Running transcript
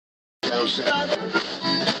Chitty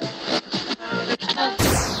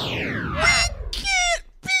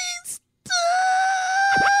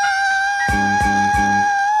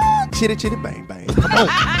chitty bang bang. Come on.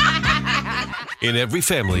 In every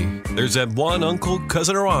family, there's that one uncle,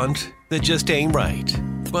 cousin, or aunt that just ain't right.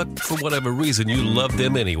 But for whatever reason, you love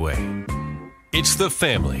them anyway. It's the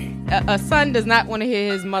family. A son does not want to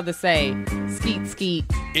hear his mother say, skeet, skeet.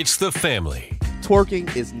 It's the family.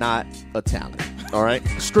 Twerking is not a talent. All right?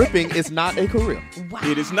 Stripping is not a career. Wow.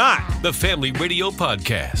 It is not. The Family Radio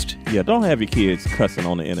Podcast. Yeah, don't have your kids cussing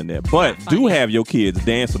on the internet, but do have your kids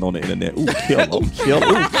dancing on the internet. Ooh, kill them, kill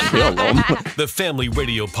them, kill them. The Family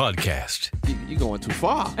Radio Podcast. You're going too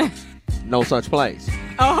far. No such place.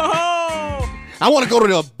 Oh! I want to go to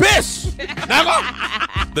the abyss. Never.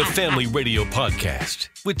 The Family Radio Podcast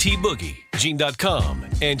with T Boogie, Gene.com,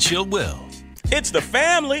 and Chill Will. It's the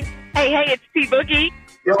family. Hey, it's T Boogie.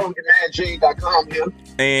 Yo, I'm Gene.com here.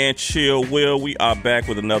 And Chill Will, we are back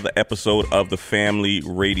with another episode of the Family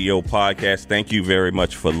Radio Podcast. Thank you very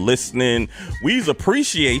much for listening. We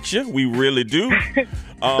appreciate you. We really do.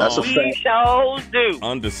 That's a fact. We sure do.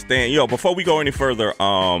 Understand. Before we go any further,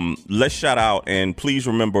 let's shout out and please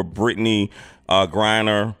remember Brittany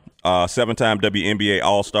Griner, 7-time WNBA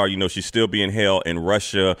All-Star. She's still being held in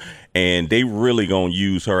Russia, and they really gonna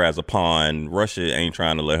use her as a pawn. Russia ain't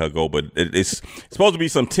trying to let her go, but it's supposed to be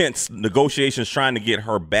some tense negotiations trying to get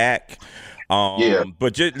her back.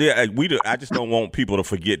 But I just don't want people to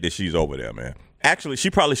forget that she's over there, man. Actually, she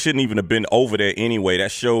probably shouldn't even have been over there anyway.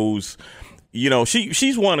 That shows,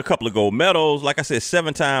 she's won a couple of gold medals. Like I said,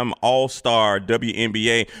 7-time All-Star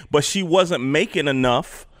WNBA, but she wasn't making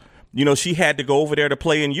enough. She had to go over there to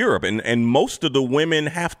play in Europe, and most of the women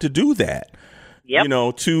have to do that.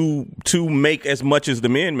 Yep. To make as much as the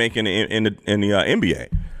men make in the NBA.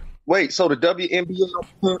 Wait, so the WNBA don't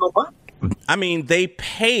pay nobody? I mean, they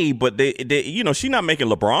pay, but they she's not making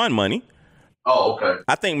LeBron money. Oh, okay.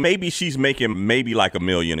 I think maybe she's making maybe like $1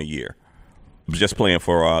 million a year, just playing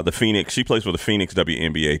for the Phoenix. She plays for the Phoenix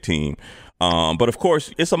WNBA team. But of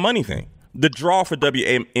course, it's a money thing. The draw for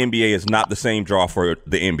WNBA is not the same draw for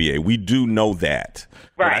the NBA. We do know that.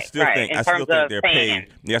 Right, I still think their pay.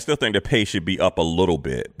 Yeah, I still think their pay should be up a little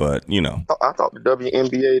bit, but I thought the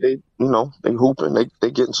WNBA they hooping, they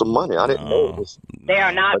getting some money. I didn't know this. They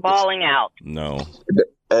are not balling out. No.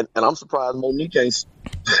 And I'm surprised Monique ain't.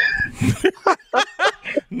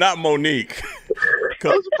 Not Monique.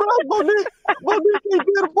 I'm surprised Monique ain't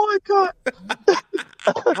get a boycott.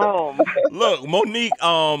 Oh. Look, Monique,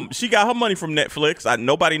 she got her money from Netflix.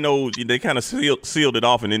 Nobody knows. They kind of sealed it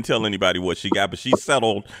off and didn't tell anybody what she got, but she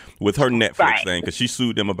settled with her Netflix thing because she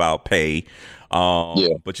sued them about pay.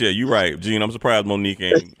 But yeah, you're right, Gene. I'm surprised Monique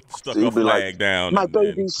ain't stuck her flag down. My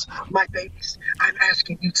babies, I'm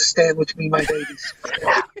asking you to stand with me, my babies.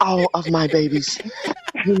 All of my babies.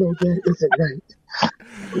 That isn't right.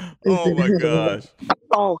 Oh my gosh.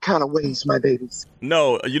 All kind of ways, my babies.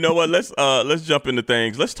 No, you know what? Let's jump into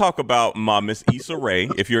things. Let's talk about Miss Issa Raye.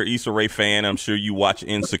 If you're an Issa Raye fan, I'm sure you watch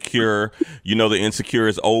Insecure. The Insecure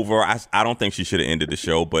is over. I don't think she should have ended the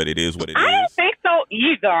show, but it is what it is. I don't think so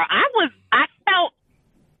either. I felt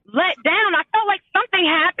let down. I felt like something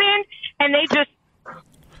happened, and they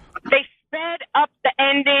sped up the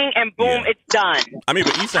ending, and boom, it's done. I mean,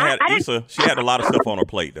 but Issa, she had a lot of stuff on her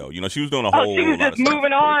plate, though. She was doing a whole lot of stuff. She was just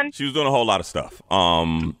moving on? She was doing a whole lot of stuff.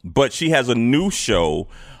 But she has a new show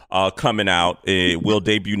coming out. It will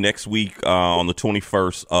debut next week on the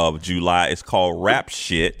 21st of July. It's called Rap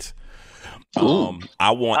Shit.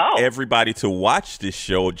 I want everybody to watch this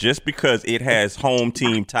show just because it has home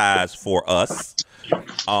team ties for us.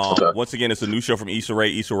 Once again, it's a new show from Issa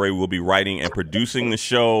Raye. Issa Raye will be writing and producing the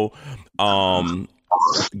show.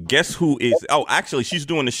 Guess who is? Oh, actually, she's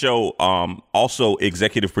doing the show. Also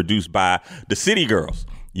executive produced by the City Girls,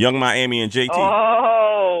 Young Miami and JT.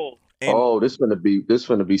 This gonna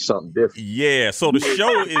be something different. Yeah. So the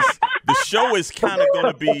show is kind of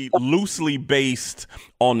going to be loosely based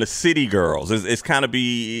on the City Girls. It's kind of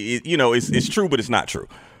it's true, but it's not true.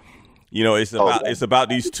 It's about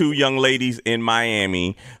these two young ladies in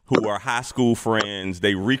Miami who are high school friends.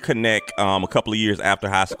 They reconnect a couple of years after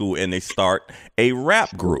high school, and they start a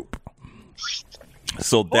rap group.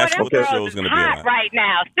 So that's what the show is going to be about. Right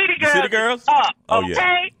now, City Girls. Up, oh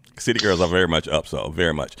yeah, City Girls are very much up. So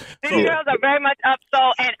very much. City Girls are very much up. So,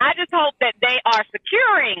 and I just hope that they are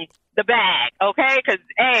securing the bag. Okay, because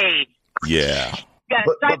yeah, you got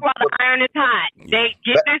to strike while the iron is hot. They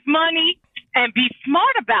get this money. And be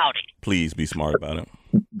smart about it. Please be smart about it.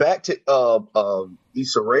 Back to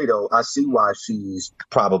Issa Raye, though, I see why she's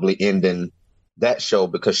probably ending that show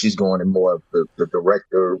because she's going in more of the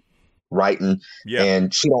director writing, Yeah.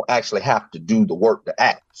 and she don't actually have to do the work to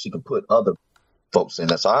act. She can put other folks in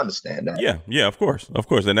that. So I understand that. Yeah, of course.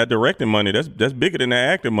 And that directing money, that's bigger than that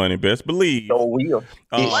acting money, best believe. So will.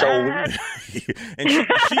 And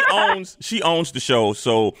she owns the show.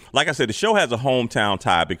 So like I said, the show has a hometown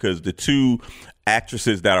tie because the two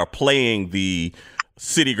actresses that are playing the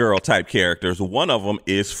city girl type characters, one of them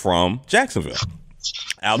is from Jacksonville.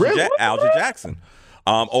 Alja Jackson.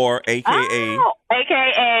 Or AKA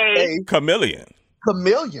Chameleon.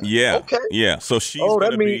 Chameleon. Yeah. Okay. Yeah. So she's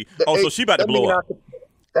gonna be. So she about to blow up.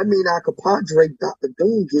 That mean our compadre Dr.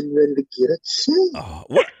 Doom getting ready to get a check.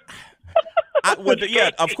 What?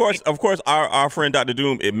 Yeah. Of course. Our friend Dr.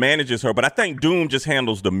 Doom, it manages her, but I think Doom just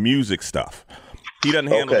handles the music stuff. He doesn't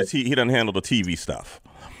handle he doesn't handle the TV stuff.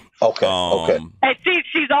 Okay. And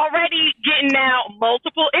she's already getting now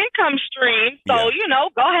multiple income streams. So,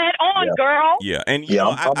 go ahead on, girl. Yeah. And,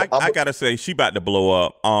 I got to say, she about to blow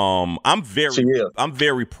up. I'm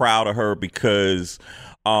very proud of her because,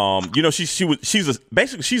 she's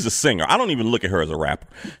a singer. I don't even look at her as a rapper.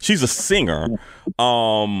 She's a singer.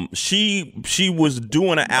 She was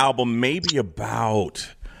doing an album maybe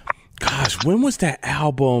about, when was that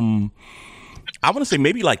album? I want to say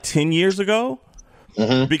maybe like 10 years ago.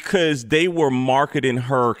 Mm-hmm. Because they were marketing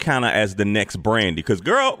her kind of as the next Brandy. Because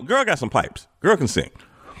girl got some pipes. Girl can sing.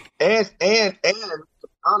 And to be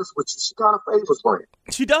honest with you, she kind of favors Brandy.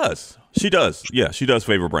 She does. Yeah, she does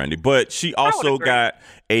favor Brandy. But she also got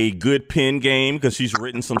a good pen game because she's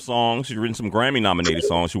written some songs. She's written some Grammy nominated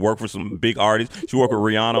songs. She worked for some big artists. She worked with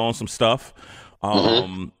Rihanna on some stuff.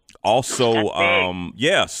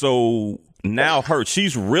 So now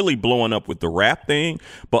she's really blowing up with the rap thing,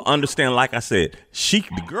 but understand, like I said,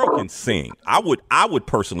 the girl can sing. I would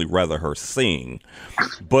personally rather her sing,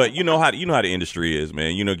 but you know how the industry is,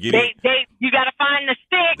 man. You got to find the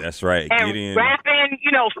stick. That's right. And get in. Rapping,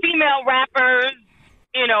 female rappers.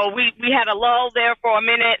 We had a lull there for a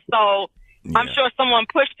minute, so I'm sure someone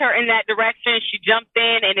pushed her in that direction. She jumped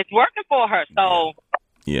in, and it's working for her. So.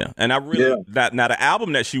 Yeah, and I really now the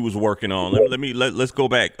album that she was working on. Let's go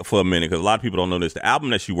back for a minute because a lot of people don't know this. The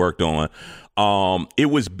album that she worked on, it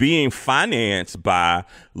was being financed by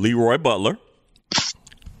Leroy Butler,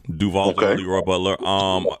 Duval's Leroy Butler.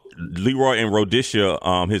 Leroy and Rhodesia,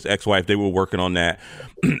 his ex-wife, they were working on that.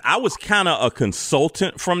 I was kind of a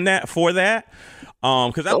consultant for that.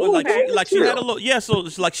 Because I was she had a little so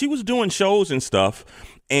it's like she was doing shows and stuff.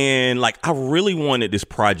 And like I really wanted this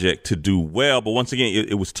project to do well, but once again,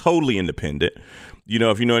 it was totally independent.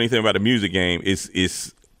 If you know anything about the music game,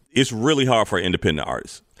 it's really hard for independent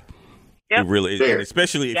artists. Yep. It really is, and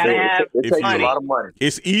especially if you a lot of money.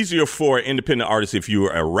 It's easier for an independent artist if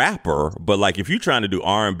you're a rapper, but like if you're trying to do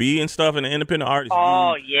R&B and stuff, and an independent artist,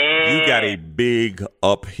 you got a big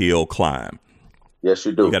uphill climb. Yes,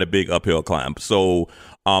 you do. You got a big uphill climb. So.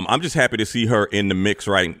 I'm just happy to see her in the mix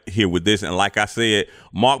right here with this. And like I said,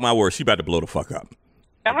 mark my words, she about to blow the fuck up.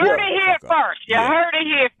 You heard it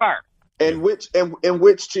here first. And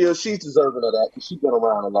which Chill, she's deserving of that because she's been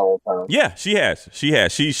around a long time. Yeah, she has.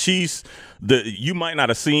 She's you might not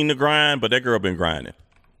have seen the grind, but that girl been grinding.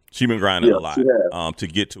 She been grinding a lot to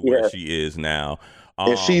get to where she is now.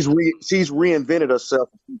 And she's reinvented herself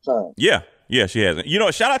a few times. Yeah, she hasn't.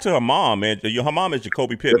 Shout out to her mom, man. Her mom is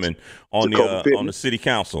Jacoby Pittman on the city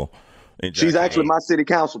council. She's actually my city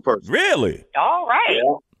council person. Really? All right.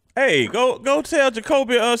 Yeah. Hey, go tell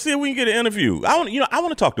Jacoby. See if we can get an interview. I want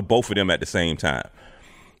to talk to both of them at the same time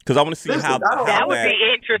because I want to see how that would be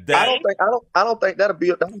interesting. I don't think that'll be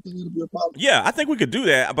a problem. Yeah, I think we could do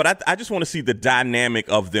that, but I just want to see the dynamic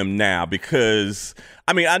of them now because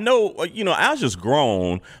I know I was just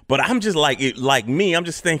grown, but I'm just like me. I'm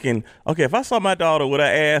just thinking, okay, if I saw my daughter with her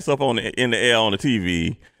ass up in the air on the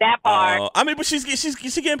TV, that part. But she's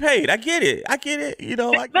getting paid. I get it. I get it. Listen,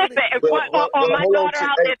 my daughter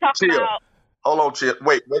out there talking about. Hold on, Chill.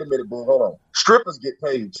 Wait a minute, boo. Hold on. Strippers get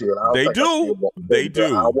paid, Chill. They do. They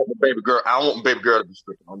do. I want my baby girl. I don't want my baby girl to be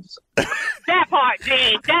stripping. I'm just saying. That part,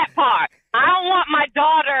 Gene. That part. I don't want my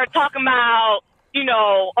daughter talking about,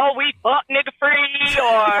 we fuck nigga free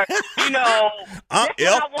or,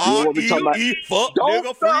 F-R-E-E, fuck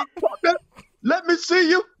nigga free. Let me see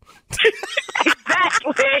you.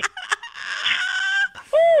 Exactly.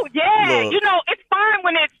 Ooh, yeah. Look. It's fine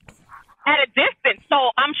when it's at a distance.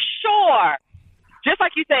 So I'm sure, just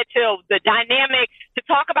like you said, Till, the dynamic to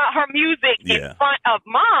talk about her music in front of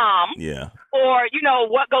mom. Yeah. Or,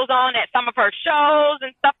 what goes on at some of her shows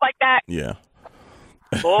and stuff like that. Yeah.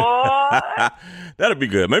 Boy. That'd be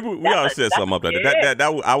good. Maybe we ought to set something up like that.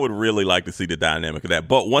 That I would really like to see the dynamic of that.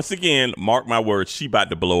 But once again, mark my words, she about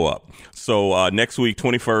to blow up. So next week,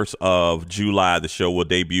 21st of July, the show will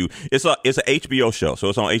debut. It's an HBO show, so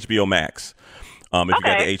it's on HBO Max. If you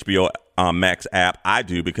got the HBO Max app, I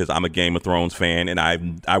do because I'm a Game of Thrones fan, and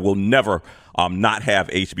I will never not have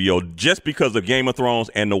HBO just because of Game of Thrones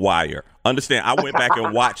and The Wire. Understand? I went back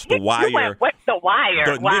and watched The Wire. What's The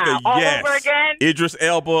Wire? Wow, nigga, all over again? Idris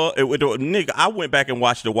Elba. Nigga, I went back and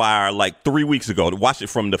watched The Wire like 3 weeks ago. To watch it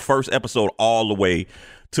from the first episode all the way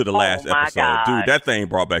to the last episode. God. Dude, that thing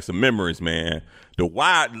brought back some memories, man. The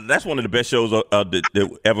Wire, that's one of the best shows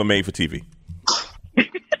that ever made for TV.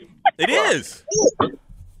 It is.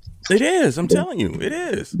 It is. I'm telling you, it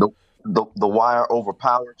is. The Wire over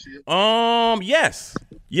Power, too? Yes.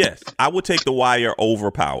 I would take The Wire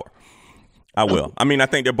over Power. I will. I mean, I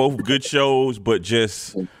think they're both good shows, but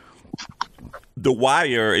just The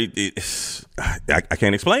Wire, I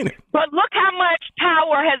can't explain it. But look how much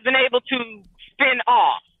Power has been able to spin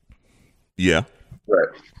off. Yeah. Right.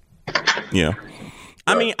 Yeah.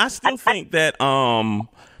 I mean, I still think that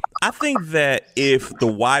if The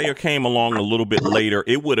Wire came along a little bit later,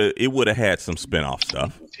 it would have had some spinoff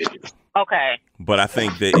stuff. Okay. But I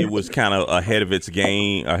think that it was kind of ahead of its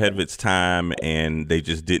game, ahead of its time, and they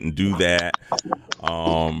just didn't do that.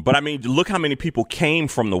 But I mean, look how many people came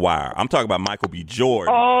from The Wire. I'm talking about Michael B.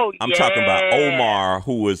 Jordan. Oh, I'm talking about Omar,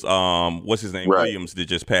 who was what's his name, right. Williams, that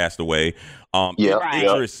just passed away.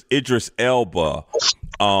 Right. Idris Elba.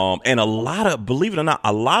 And a lot of, believe it or not,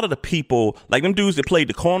 a lot of the people, like them dudes that played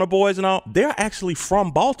the Corner Boys and all, they're actually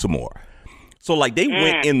from Baltimore. So, like, they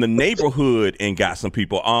went in the neighborhood and got some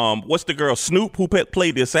people. What's the girl, Snoop, who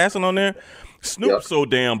played the assassin on there? Snoop's so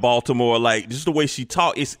damn Baltimore. Like, just the way she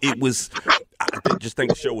talked, it was, I just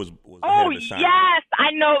think the show was ahead of its time. Yes,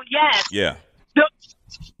 I know, yes. Yeah.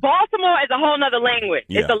 Baltimore is a whole nother language.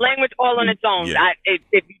 Yeah. It's a language all on its own. Yeah. If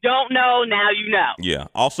you don't know, now you know. Yeah.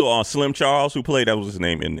 Also, Slim Charles, who played, that was his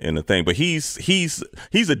name in the thing. But he's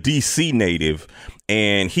a D.C. native,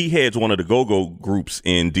 and he heads one of the go-go groups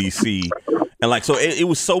in D.C. And like, so it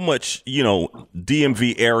was so much,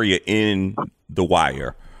 DMV area in The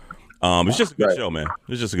Wire. It's just a good show, man.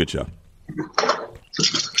 It's just a good show.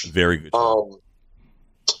 Very good show.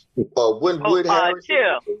 Wood Harris?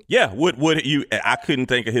 Yeah, Wood. I couldn't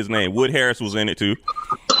think of his name. Wood Harris was in it too.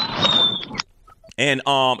 And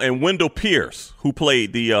Wendell Pierce, who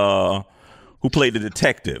played the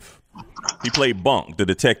detective. He played Bunk, the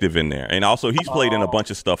detective, in there, and also he's played in a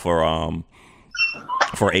bunch of stuff for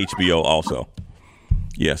HBO also.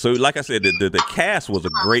 Yeah, so like I said, the cast was a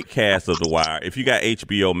great cast of The Wire. If you got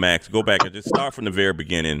HBO Max, go back and just start from the very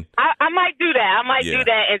beginning. I might do that. I might do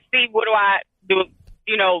that and see what do I do.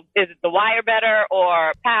 Is it The Wire better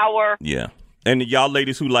or Power? Yeah. And y'all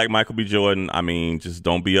ladies who like Michael B. Jordan, I mean, just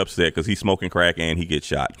don't be upset because he's smoking crack and he gets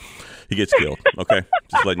shot. He gets killed. Okay?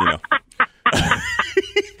 Just letting you know.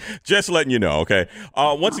 Just letting you know, okay?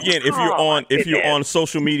 Once again, if you're on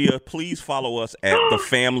social media, please follow us at The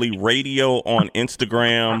Family Radio on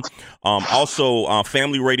Instagram. Also,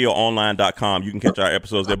 FamilyRadioOnline.com. You can catch our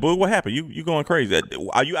episodes there. Boog, what happened? You going crazy?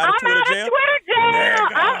 Are you out of Twitter jail?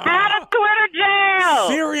 I'm out of Twitter jail.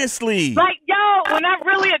 Seriously? Like, when I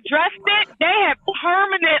really addressed it, they had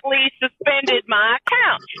permanently suspended my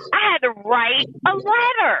account. I had to write a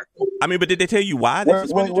letter. I mean, but did they tell you why they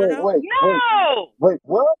suspended your account? No. Wait,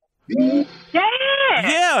 what? Yeah.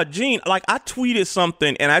 Yeah, Gene, like I tweeted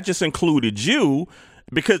something and I just included you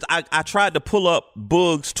because I tried to pull up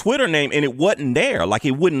Boog's Twitter name and it wasn't there. Like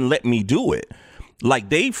it wouldn't let me do it. Like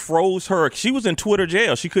they froze her. She was in Twitter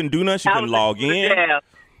jail. She couldn't do nothing. She couldn't log in. They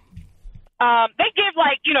give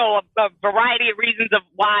a variety of reasons of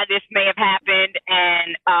why this may have happened.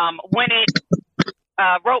 And when it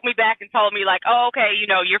wrote me back and told me like, oh, okay,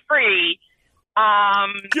 you're free.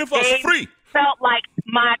 Give us free. Felt like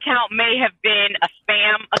my account may have been a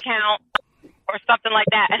spam account or something like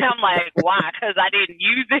that. And I'm like, why? Because I didn't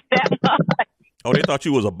use it that much. Oh, they thought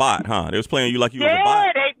you was a bot, huh? They was playing you like you was a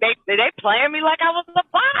bot. Yeah, they playing me like I was a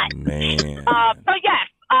bot. Man. So yes,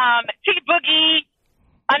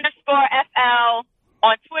 T_Boogie_FL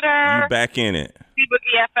on Twitter. You back in it.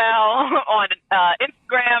 T_BoogieFL on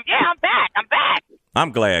Instagram. Yeah, I'm back.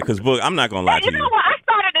 I'm glad because Boog, I'm not gonna lie to you. You know what? I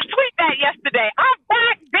started to tweet that yesterday. I'm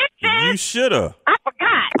back, bitches. You shoulda. I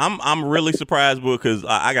forgot. I'm really surprised, Boog, because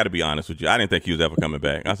I got to be honest with you. I didn't think he was ever coming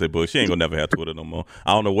back. I said, Boog, she ain't gonna never have Twitter no more.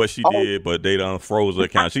 I don't know what she did, but they done froze her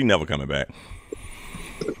account. She never coming back.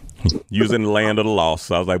 Using the land of the lost.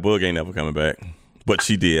 So I was like, Boog ain't never coming back, but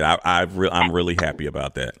she did. I'm really happy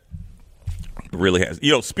about that. Really has.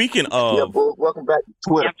 Speaking Yeah, of, Boog, welcome back to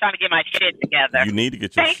Twitter. I'm trying to get my shit together. you need to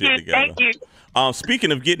get your shit together. Thank you.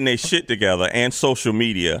 Speaking of getting their shit together and social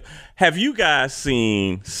media, have you guys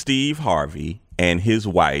seen Steve Harvey and his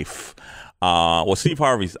wife? Steve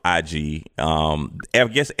Harvey's IG. I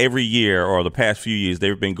guess every year or the past few years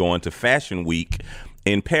they've been going to Fashion Week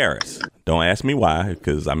in Paris. Don't ask me why,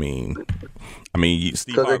 because Steve Harvey,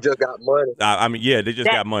 Because they just got money. they just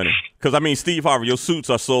got money. Because Steve Harvey, your suits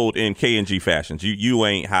are sold in K&G Fashions. You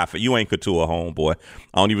ain't you ain't couture, homeboy.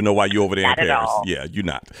 I don't even know why you over there Not in at Paris. all. Yeah, you're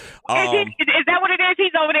not. Is that what it is?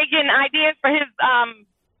 He's over there getting ideas for his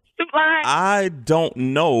suit line? I don't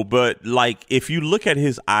know, but if you look at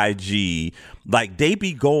his IG, they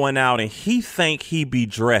be going out and he think he be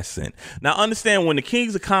dressing. Now understand, when the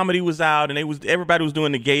Kings of Comedy was out and everybody was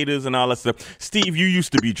doing the Gators and all that stuff, Steve, you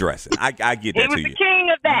used to be dressing. I get that he was to the you. king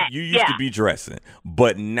of that. You used to be dressing,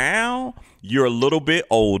 but now you're a little bit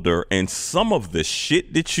older, and some of the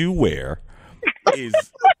shit that you wear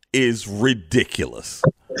is ridiculous.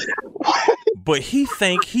 But he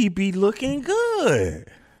think he be looking good.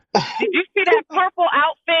 Did you see that purple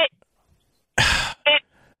outfit?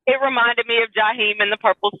 It reminded me of Jaheim in the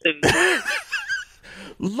purple suit.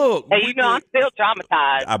 Look, and I'm still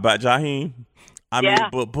traumatized about Jaheim. And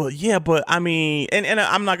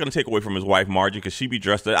I'm not gonna take away from his wife Margie, because she be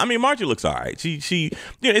dressed up. Margie looks all right. She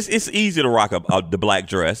it's easy to rock the black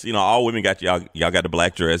dress. All women got y'all got the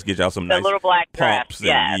black dress. Get y'all some nice little black pumps,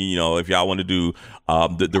 dress. and if y'all want to do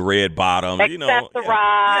the red bottom,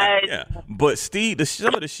 accessorize. Yeah. But Steve,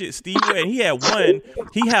 some of the shit Steve wear,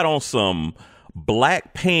 he had on some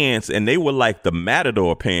black pants, and they were like the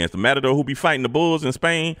Matador pants. The Matador who be fighting the bulls in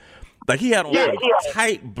Spain. He had on some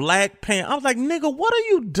tight black pants. I was like, nigga, what are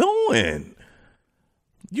you doing?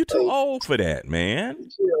 You too old for that, man.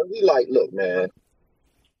 He like, look, man,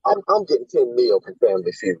 I'm getting 10 mil from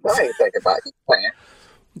Family Feud. I ain't thinking about you playing.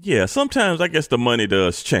 Yeah, sometimes I guess the money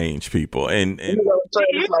does change people. And you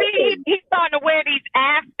see, he's starting to wear these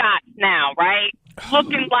ascots now, right?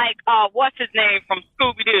 Looking like, what's his name from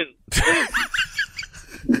Scooby-Doo?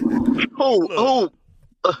 Who?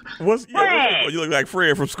 You look like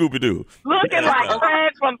Fred from Scooby-Doo. Looking like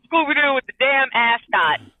Fred from Scooby-Doo with the damn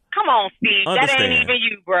ascot. Come on, Steve. That ain't even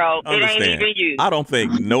you, bro. It ain't even you. I don't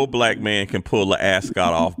think no black man can pull an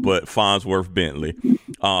ascot off but Farnsworth Bentley.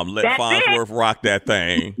 Let Farnsworth rock that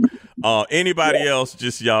thing. Anybody else,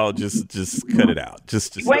 just cut it out.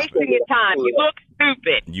 Just wasting your time. You look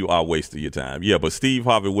stupid. You are wasting your time. Yeah, but Steve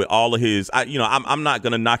Harvey, with all of his, I'm not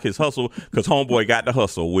gonna knock his hustle, because homeboy got the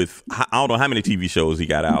hustle with I don't know how many TV shows he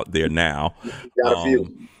got out there now. Got a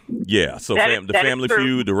few. Yeah, so the Family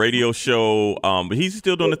Feud, the radio show, but he's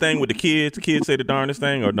still doing the thing with the kids. The kids say the darndest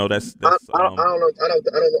thing, or no? That's I don't know. I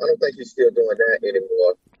don't think he's still doing that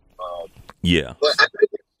anymore. Yeah. But I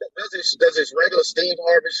think does his regular Steve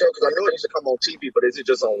Harvey show? Because I know it used to come on TV, but is it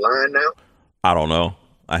just online now? I don't know.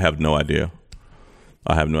 I have no idea.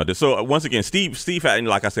 So once again, Steve,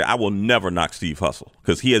 like I said, I will never knock Steve hustle,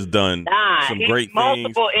 because he has done some great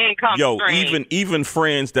multiple things. Income streams. even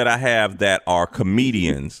friends that I have that are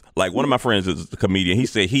comedians. Like one of my friends is a comedian. He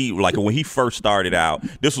said when he first started out,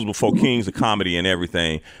 this was before Kings of Comedy and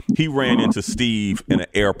everything. He ran into Steve in an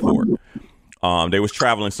airport. They was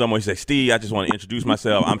traveling somewhere. He said, Steve, I just want to introduce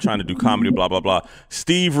myself. I'm trying to do comedy, blah, blah, blah.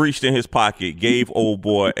 Steve reached in his pocket, gave old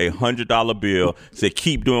boy $100 bill, said,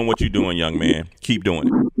 keep doing what you're doing, young man. Keep doing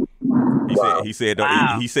it. He said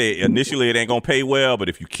initially it ain't going to pay well, but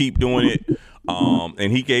if you keep doing it,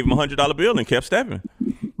 and he gave him $100 bill and kept stepping.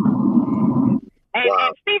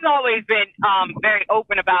 And Steve's always been very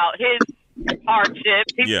open about his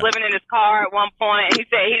hardships. He's living in his car at one point, and he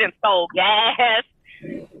said he done stole gas.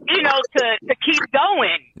 To keep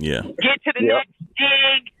going. Yeah. Get to the next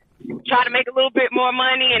gig, try to make a little bit more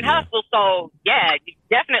money and hustle. So, yeah, you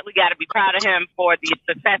definitely got to be proud of him for the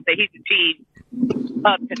success that he's achieved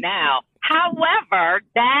up to now. However,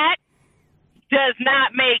 that does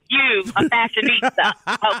not make you a fashionista,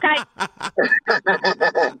 okay?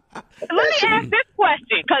 Let me ask this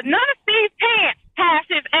question, because none of Steve's pants past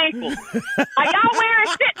his ankles. Are y'all wearing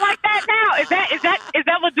shit like that now? Is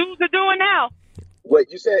that what dudes are doing now? Wait,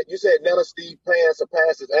 you said none of Steve pants are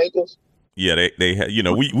past his ankles? Yeah, they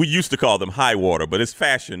we used to call them high water, but it's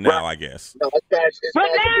fashion now, I guess. No, it's fashion. But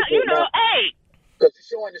now, hey. Because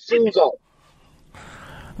you're showing the shoes off.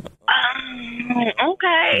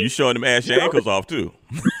 Okay. You showing them ashy ankles off, too.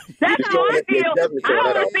 That's how I feel. I don't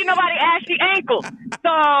want to see nobody ashy ankles.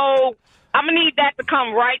 So I'm going to need that to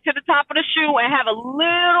come right to the top of the shoe and have a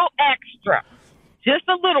little extra. Just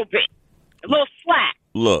a little bit. A little slack.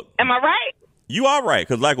 Look. Am I right? You are right,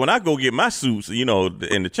 because like when I go get my suits, and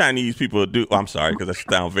the Chinese people do. I'm sorry, because that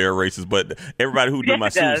sounds very racist, but everybody who do my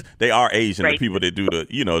suits, they are Asian. The people that do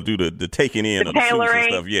the taking in of the suits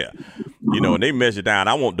and stuff. Yeah, and they measure down.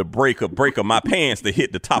 I want the break of my pants to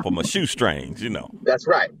hit the top of my shoestrings. That's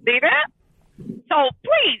right. See that? So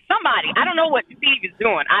please, somebody. I don't know what Steve is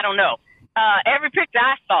doing. I don't know. Every picture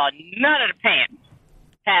I saw, none of the pants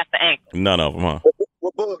past the ankle. None of them, huh?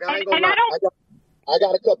 Well, Boog, I ain't gonna lie. I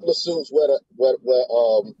got a couple of suits where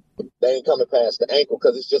they ain't coming past the ankle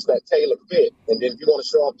because it's just that tailor fit. And then if you want to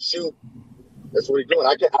show off the shoe, that's what he's doing.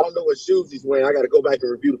 I don't know what shoes he's wearing. I got to go back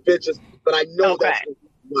and review the pictures, but I know that's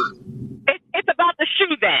what it's about the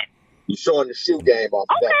shoe then. You're showing the shoe game off.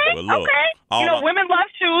 Okay, well, look, okay. Women love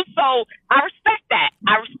shoes, so I respect that.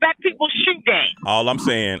 I respect people's shoe game. All I'm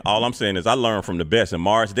saying is I learned from the best. And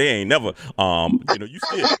Mars, they ain't never,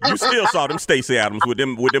 you still saw them Stacey Adams with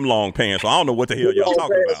them long pants. So I don't know what the hell y'all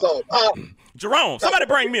talking about. Jerome, somebody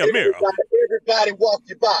bring me a mirror. Everybody walk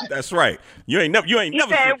you by. That's right. You ain't never. You ain't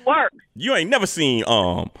never seen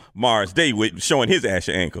Mars Day with showing his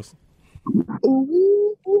ashy ankles.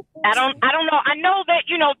 I don't know. I know that,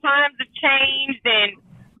 times have changed and,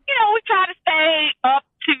 we try to stay up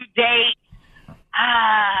to date.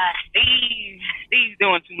 Steve's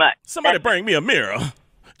doing too much. Somebody bring me a mirror.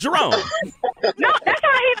 Jerome. No, that's how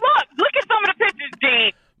he looks. Look at some of the pictures,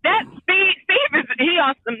 Gene. That Steve he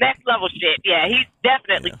on some next level shit. Yeah, he's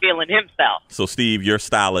definitely feeling himself. So, Steve, your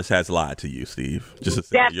stylist has lied to you, Steve. Just to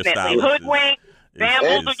say, definitely. Hoodwink.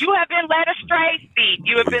 Bamboozle. You have been led astray, Steve.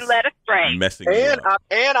 You have been led astray.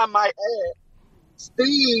 And I might add,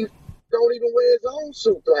 Steve don't even wear his own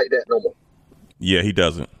suit like that no more. Yeah, he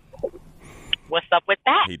doesn't. What's up with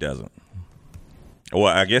that? He doesn't. Well,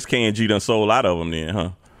 I guess K&G done sold out of them then, huh?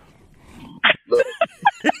 Look,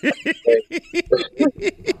 hey,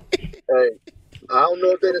 I don't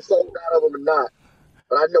know if they done sold out of them or not,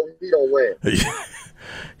 but I know he don't wear them.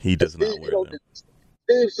 He does not wear them.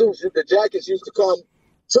 Steve suits, the jackets used to come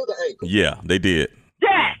to the ankle. Yeah, they did.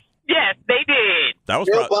 Yes, they did. That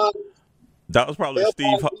was probably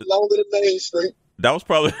Steve. Longer than Main Street. That was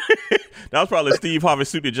probably a Steve Harvey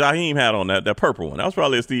suit that Jaheim had on, that purple one. That was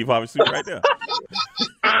probably a Steve Harvey suit right there.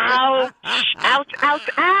 Ouch!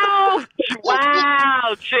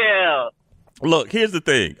 Wow, chill. Look, here's the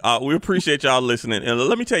thing. We appreciate y'all listening, and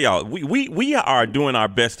let me tell y'all, we are doing our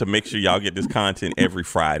best to make sure y'all get this content every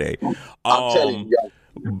Friday. I'm telling you.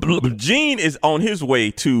 Gene is on his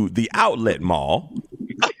way to the Outlet Mall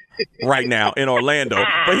right now in Orlando.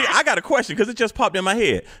 But I got a question because it just popped in my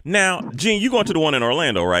head. Now, Gene, you going to the one in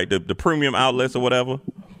Orlando, right? The premium outlets or whatever?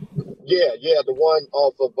 Yeah, the one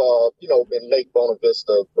off of, in Lake Bona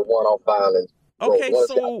Vista, the one off Island. Okay,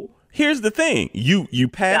 so here's the thing. You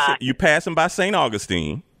passing by St.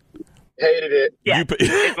 Augustine. Hated it. Yeah. But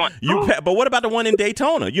what about the one in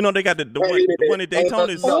Daytona? They got the one in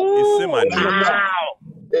Daytona is semi-new. Wow.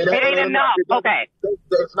 It ain't enough. Okay.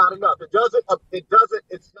 It's not enough.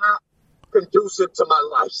 It's not conducive to my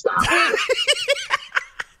lifestyle.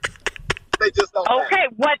 They just don't. Okay,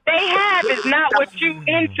 what they have is not what you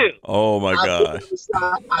into. Oh my gosh.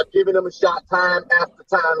 I've given them a shot time after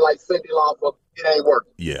time, like Cindy Lauper. It ain't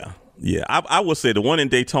working. Yeah. I will say the one in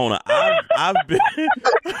Daytona, I've been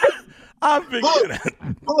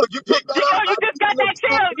Look, you picked that up. You just got that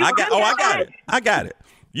chill. I got it.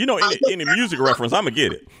 Any music reference, I'm gonna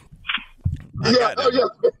get it.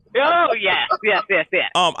 Oh yes.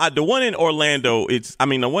 The one in Orlando,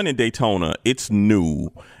 the one in Daytona, it's new.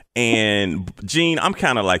 And Gene, I'm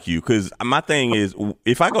kind of like you because my thing is,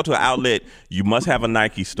 if I go to an outlet, you must have a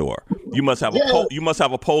Nike store. You must have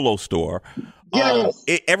a Polo store. Yes.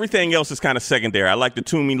 Everything else is kind of secondary. I like the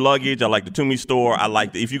Toomey luggage. I like the Toomey store. I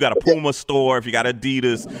like if you got a Puma store, if you got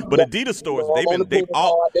Adidas. But Adidas stores, they don't have that.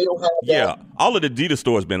 All of the Adidas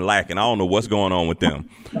stores been lacking. I don't know what's going on with them.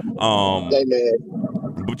 But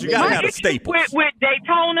you gotta have the staples. With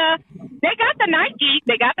Daytona, they got the Nike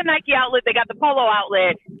outlet, they got the Polo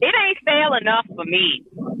outlet. It ain't sale enough for me.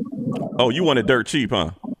 Oh, you want it dirt cheap,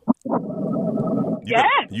 huh?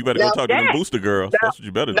 You better go talk to them booster girls. That's what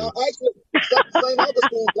you better do. Now, actually, St.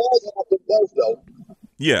 Augustine does have them both, though.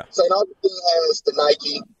 Yeah. St. Augustine has the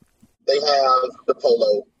Nike. They have the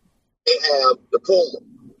Polo. They have the Puma.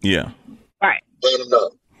 Yeah. Right. Ain't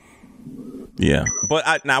enough. Yeah, but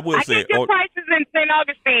I will say, get good prices in St.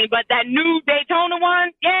 Augustine, but that new Daytona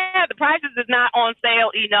one, the prices is not on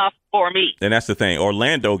sale enough for me. And that's the thing.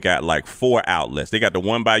 Orlando got like 4 outlets. They got the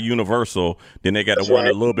one by Universal, then they got the one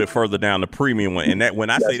a little bit further down, the premium one. And that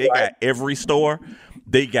when I say they got every store,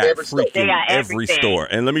 they got every store.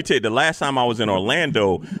 And let me tell you, the last time I was in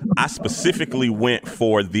Orlando, I specifically went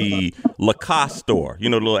for the Lacoste store. You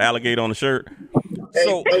know, the little alligator on the shirt.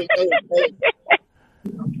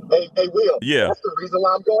 Hey, Will. Yeah. That's the reason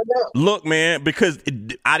why I'm going down. Look, man, because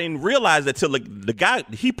I didn't realize that till the guy,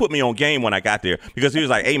 he put me on game when I got there because he was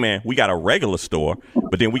like, hey, man, we got a regular store,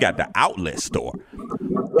 but then we got the outlet store.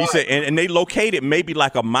 He said, and they located maybe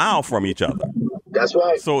like a mile from each other. That's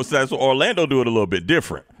right. So that's Orlando do it a little bit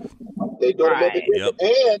different. They do it a little bit different.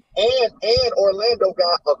 Yep. And Orlando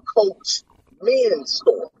got a Coach men's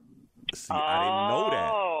store. See, I didn't know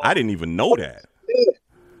that. I didn't even know that. Yeah.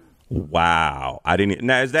 Wow, I didn't.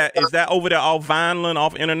 Now is that over there off Vineland,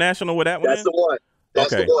 off International? Where that one? That's the one.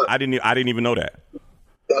 That's the one. I didn't even know that.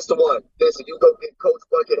 That's the one. Listen, you go get Coach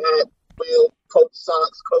bucket hat, Will, Coach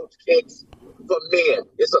socks, Coach kicks for men.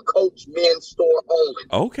 It's a Coach men's store only.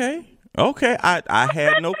 Okay. I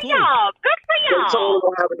had no clue. Good for y'all. Daytona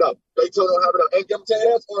don't have enough. And I'm telling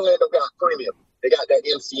you, that's Orlando got premium. They got that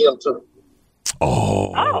MCM too.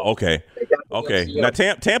 Oh, okay. Now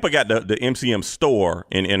Tampa got the MCM store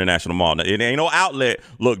in International Mall. Now, it ain't no outlet.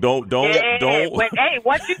 Look, don't. Hey,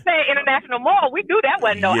 once you say International Mall, we knew that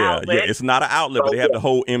wasn't no outlet. Yeah, it's not an outlet, but they have the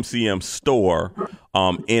whole MCM store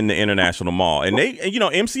in the International Mall, and they,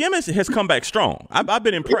 MCM has come back strong. I've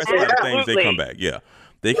been impressed by the things they come back. Yeah,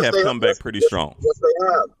 they have come back pretty strong.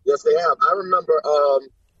 Yes, they have. I remember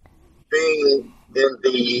being in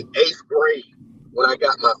the 8th grade when I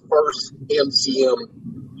got my first MCM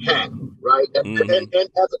hat, right? And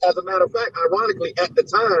as a matter of fact, ironically, at the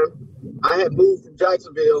time, I had moved from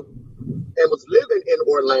Jacksonville and was living in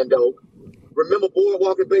Orlando. Remember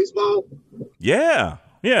Boardwalk and baseball? Yeah.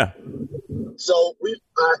 So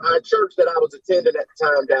our church that I was attending at the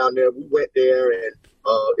time down there, we went there and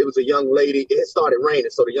it was a young lady. It started raining,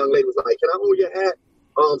 so the young lady was like, "Can I hold your hat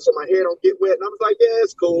so my hair don't get wet?" And I was like, "Yeah,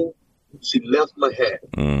 it's cool." She left my hat.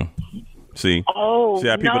 See how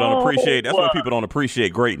people don't appreciate. That's when people don't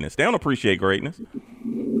appreciate greatness. They don't appreciate greatness.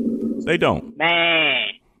 They don't. Man.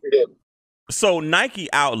 So Nike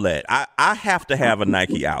outlet, I have to have a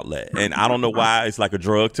Nike outlet, and I don't know why. It's like a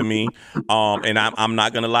drug to me. And I'm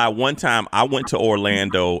not gonna lie. One time I went to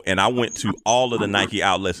Orlando and I went to all of the Nike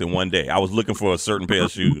outlets in one day. I was looking for a certain pair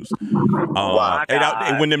of shoes.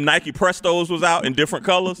 And when them Nike Prestos was out in different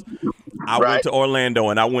colors, I went to Orlando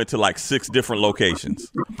and I went to like 6 different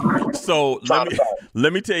locations. So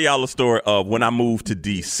let me tell y'all a story of when I moved to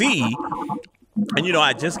DC. And,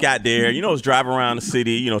 I just got there, I was driving around the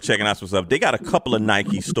city, checking out some stuff. They got a couple of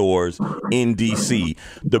Nike stores in DC.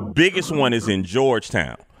 The biggest one is in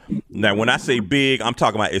Georgetown. Now, when I say big, I'm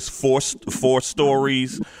talking about it's four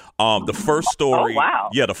stories. The first story,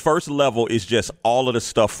 the first level is just all of the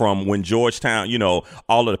stuff from when Georgetown,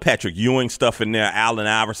 all of the Patrick Ewing stuff in there, Allen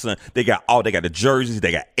Iverson. They got the jerseys,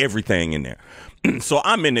 they got everything in there. So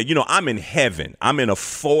I'm in there, I'm in heaven. I'm in a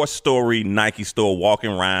 4-story Nike store walking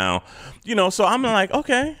around, so I'm like,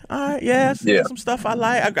 okay, all right, some stuff I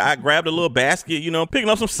like. I grabbed a little basket, picking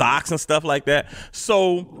up some socks and stuff like that.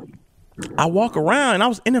 So I walk around and I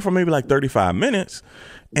was in there for maybe like 35 minutes.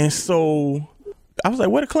 And so I was like,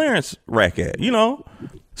 where the clearance rack at,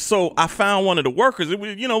 So I found one of the workers. It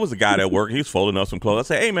was a guy that worked. He was folding up some clothes.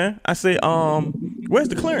 I said, hey, man, where's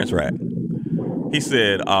the clearance rack? He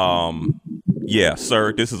said, yeah,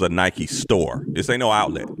 sir, this is a Nike store. This ain't no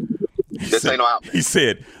outlet. He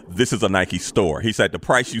said, this is a Nike store. He said, the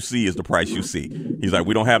price you see is the price you see. He's like,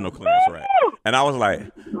 we don't have no clearance rack. And I was like,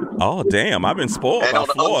 oh, damn, I've been spoiled by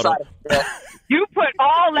Florida. You put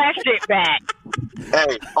all that shit back.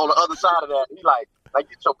 Hey, on the other side of that, he like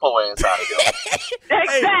get your poor ass out of here.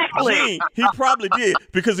 Exactly. Hey, he probably did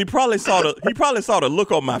because he probably saw the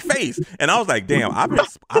look on my face, and I was like, "Damn,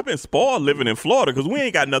 I've been spoiled living in Florida because we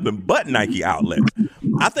ain't got nothing but Nike outlets."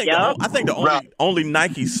 I think the only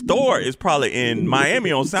Nike store is probably in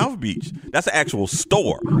Miami on South Beach. That's an actual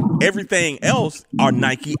store. Everything else are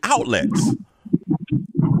Nike outlets.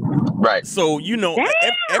 Right. So,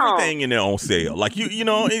 everything in there on sale. Like, it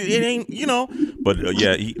ain't, but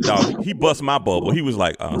he bust my bubble. He was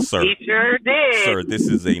like, sir. He sure did. Sir, this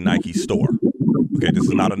is a Nike store. Okay, this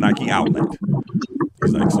is not a Nike outlet.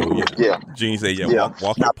 He's like, so, Gene said,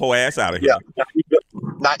 walk your poor ass out of here. Yeah.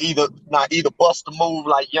 Not either bust a move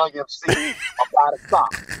like Young MC or buy the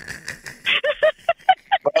sock.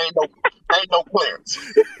 But ain't Ain't no clearance.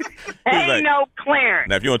 Ain't no clearance.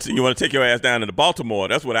 Now, if you want to take your ass down into Baltimore,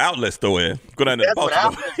 that's what the outlet store is. Go down to Baltimore.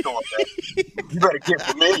 That's what outlet store is. You better get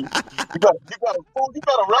for me. You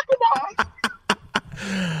better recognize.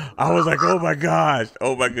 I was like, oh my gosh,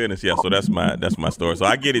 oh my goodness, yeah. So that's my story. So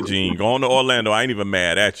I get it, Gene. Going to Orlando, I ain't even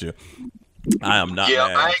mad at you. I am not. Yeah,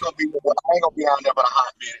 mad. I ain't gonna be out there but a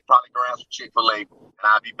hot minute. Probably grab some Chick-fil-A, and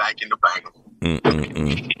I'll be back in the bangers.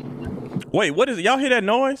 Wait, what is it? Y'all hear that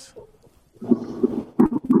noise?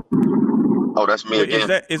 Oh, that's me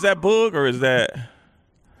again. Is that Boog or is that?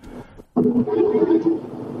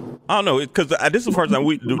 I don't know, because this is the first time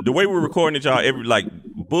the way we're recording it, y'all.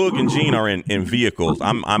 Boog and Gene are in vehicles.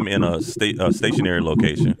 I'm in a stationary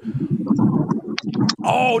location.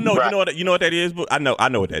 Oh no, right. You know what that is? I know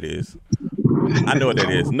what that is. I know what that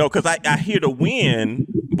is. No, because I hear the wind,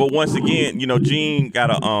 but once again, Gene got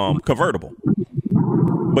a convertible.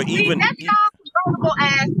 But even that's y'all convertible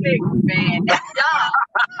ass niggas, man. That's y'all.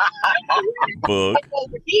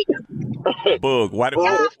 Boog, why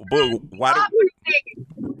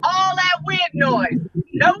all that wind noise?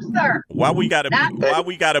 No, sir. Why we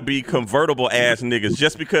gotta be convertible ass niggas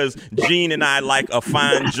just because Gene and I like a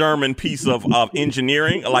fine German piece of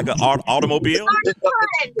engineering, like an automobile? What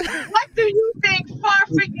do you think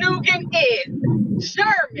Farfignugan is?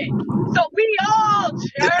 German. So we all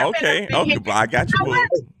German. Okay, I got you, Boog.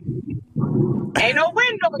 Ain't no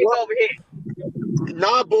wind noise over here.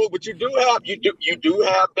 Nah, Boog, but you do have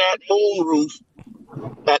that moon roof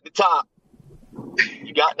at the top.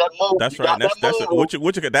 You got that moon. That's right.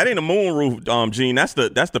 That ain't a moon roof, Gene. That's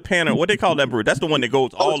the panel. What they call that roof? That's the one that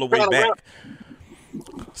goes all the way back.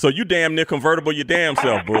 So you damn near convertible your damn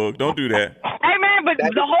self, Boog. Don't do that. Hey man, but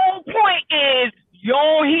the whole point is you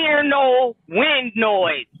don't hear no wind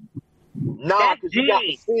noise. Nah, because you got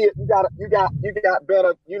to see it. You got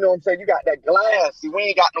better. You know what I'm saying? You got that glass. See, we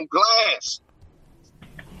ain't got no glass.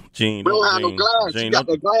 Gene, we don't have no glass. Gene, you got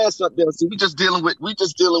the glass up there. So we just dealing with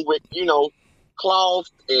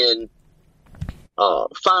cloth and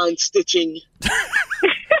fine stitching.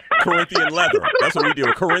 Corinthian leather. That's what we do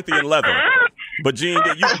with Corinthian leather. But Gene,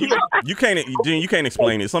 you can't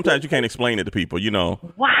explain it. Sometimes you can't explain it to people.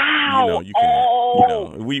 Wow. You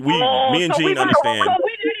can't. Me and Gene understand. So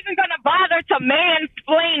we're not even gonna bother to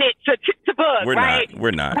mansplain it to Boog, right?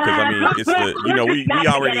 We're not. Because I mean, it's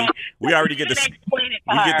we already get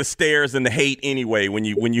the stares and the hate anyway. When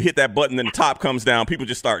you hit that button and the top comes down, people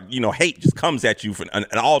just start. Hate just comes at you in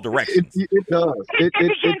all directions. It does. It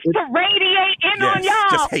begins to radiate in on y'all.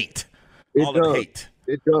 Just hate. All the hate.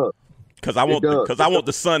 It does. Because I want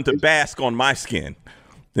the sun to bask on my skin.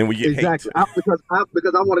 Then we get exactly because I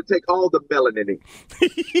want to take all the melanin.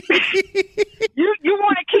 You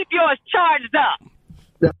want to keep yours charged up.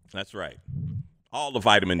 That's right. All the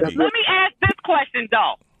vitamin D. Let me ask this question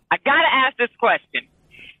though. I gotta ask this question.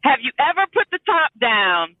 Have you ever put the top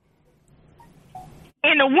down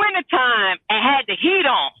in the wintertime and had the heat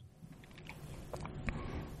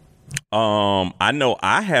on? I know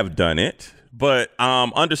I have done it. But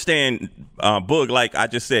understand, Boog, like I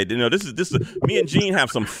just said, this is me and Gene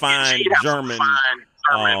have some fine German,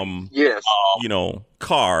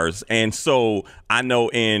 cars, and so I know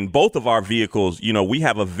in both of our vehicles, we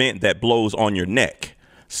have a vent that blows on your neck.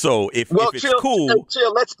 So if it's cool,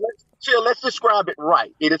 let's describe it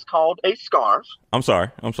right. It is called a scarf. I'm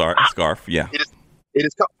sorry, a scarf. Yeah.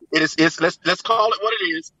 Let's call it what it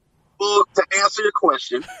is. Boog, to answer your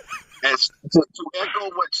question, as to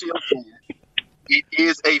echo what Chill said. It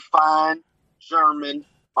is a fine German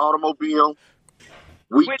automobile.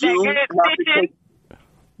 With the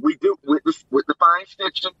fine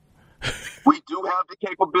stitching. We do have the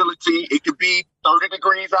capability. It could be 30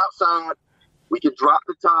 degrees outside. We can drop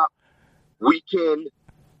the top. We can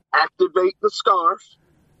activate the scarf.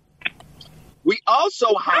 We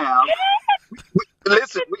also have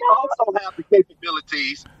the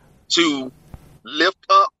capabilities to lift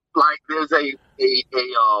up. Like there's the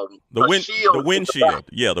windshield.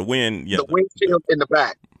 Yeah, the wind. Yeah, the windshield in the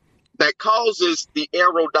back that causes the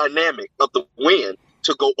aerodynamic of the wind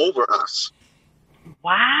to go over us.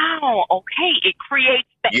 Wow. Okay, it creates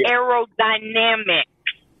the aerodynamic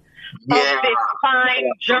of this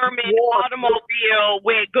fine German automobile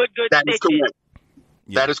with good that stitches. Is correct.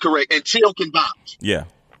 Yeah. That is correct, and Chill can vouch. Yeah.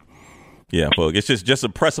 Yeah, Boog. It's just a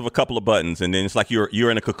press of a couple of buttons, and then it's like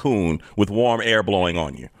you're in a cocoon with warm air blowing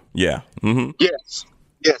on you. Yeah. Mm-hmm. Yes.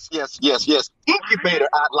 Incubator,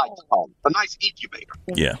 I'd like to call it. A nice incubator.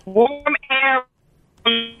 Yeah. Warm air.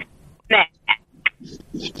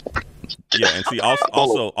 Yeah, and see,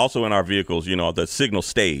 also in our vehicles, the signal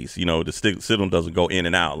stays. The signal doesn't go in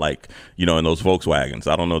and out like in those Volkswagens.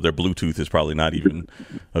 I don't know. Their Bluetooth is probably not even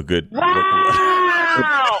a good.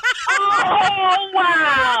 Wow! Oh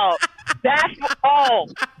wow! That's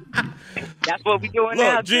what we doing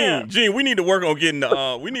now. Look, Gene, we need to work on getting.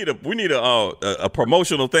 We need a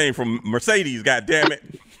promotional thing from Mercedes. God damn it.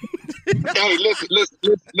 Hey, listen.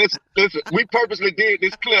 We purposely did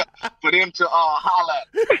this clip for them to highlight.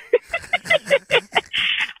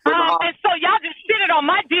 And so y'all just shitted on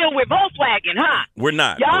my deal with Volkswagen, huh? We're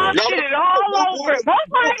not. Y'all shitted all over it.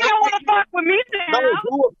 Volkswagen don't want to fuck with me now.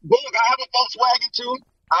 No, Boog, I have a Volkswagen too.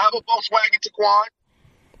 I have a Volkswagen Tiguan.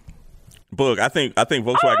 Boog, I think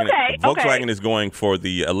Volkswagen is going for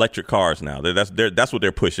the electric cars now. That's what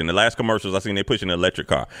they're pushing. The last commercials I seen, they pushing the electric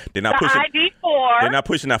car. They're not pushing ID4. They're not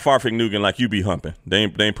pushing that Farfig-Nugan like you be humping. They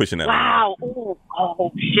ain't pushing that. Wow. Ooh.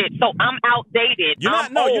 Oh shit. So I'm outdated. You're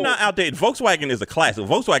not outdated. Volkswagen is a classic.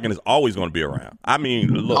 Volkswagen is always going to be around. I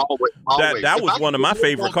mean, look, always. that was one of my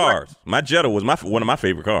favorite cars. My Jetta was one of my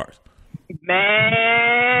favorite cars.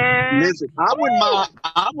 Man, listen, I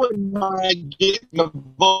wouldn't mind getting a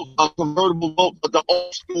convertible Vogue, but the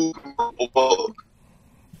old school convertible Vogue.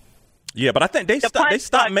 Yeah, but I think they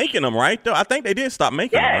stopped making them, right? Though I think they did stop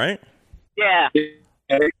making them, right? Yeah.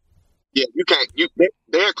 Yeah, you can't.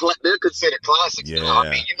 They're considered classics. Yeah. Now.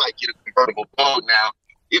 I mean, you might get a convertible Vogue now.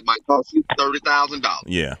 It might cost you $30,000.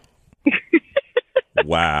 Yeah.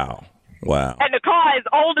 Wow. And the car is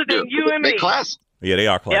older than you and me. They're classic. Yeah, they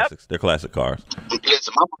are classics. Yep. They're classic cars.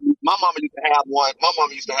 Listen, my mama used to have one. My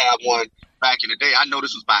mama used to have one back in the day. I know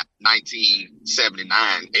this was about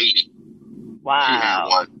 1979, 80. Wow. She had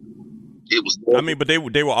one. It was. I mean, but they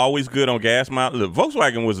were always good on gas mileage. Look,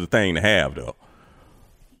 Volkswagen was the thing to have, though.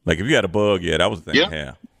 Like if you had a Bug, that was the thing to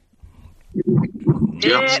have.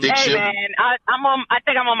 Yeah, hey man, I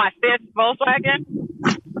think I'm on my 5th Volkswagen.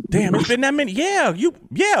 Damn, it's been that many. Yeah,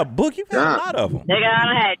 Boog, you've had a lot of them. Nigga,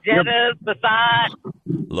 I had Jettas, Passat.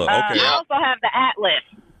 Look, okay. I also have the Atlas.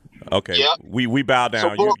 Okay, we bow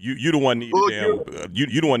down. So, you the one need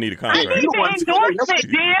you the one need a contract. I need the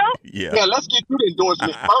endorsement deal. Yeah, let's get through the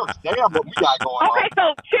endorsement first. Damn, what we got going on. Okay,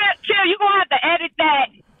 so chill. You gonna have to edit that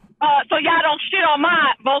so y'all don't shit on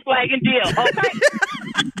my Volkswagen deal. Okay.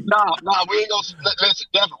 Nah, we ain't gonna listen.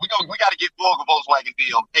 Definitely, we got to get Boog a Volkswagen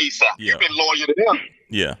deal ASAP. Yeah. You've been loyal to them.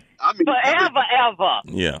 Yeah. I mean, ever.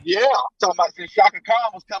 Yeah. Yeah, I'm talking about since Shaka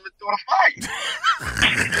Khan was coming through the fight.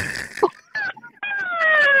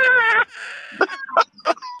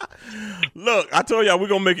 Look, I told y'all we're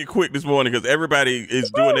gonna make it quick this morning because everybody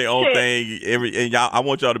is doing their own thing. And y'all, I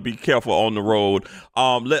want y'all to be careful on the road.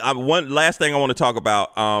 One last thing I want to talk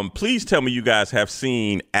about. Please tell me you guys have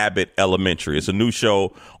seen Abbott Elementary. It's a new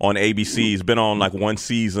show on ABC. It's been on like one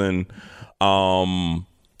season.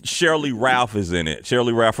 Shirley Ralph is in it.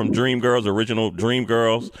 Shirley Ralph from Dreamgirls, original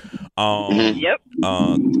Dreamgirls. Yep.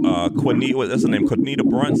 What's her name? Quinita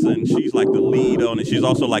Brunson. She's like the lead on it. She's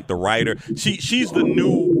also like the writer. She's the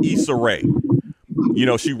new Issa Raye.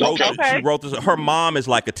 She wrote this. Her mom is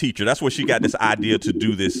like a teacher. That's where she got this idea to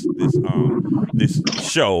do this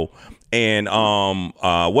show. And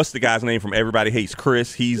what's the guy's name from Everybody Hates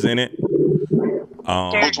Chris? He's in it.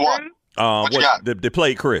 Which one? They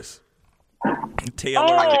played Chris. Taylor.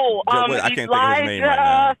 I can't think of his name right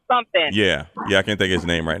now. Something. Yeah, I can't think of his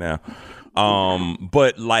name right now.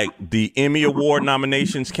 But like the Emmy Award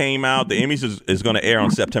nominations came out. The Emmys is going to air on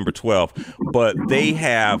September 12th. But they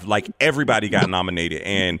have like everybody got nominated,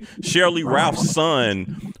 and Shirley Ralph's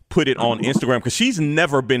son put it on Instagram because she's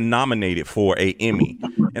never been nominated for a Emmy,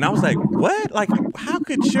 and I was like, what? Like, how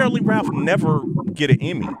could Shirley Ralph never get an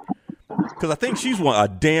Emmy? Because I think she's a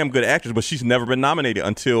damn good actress, but she's never been nominated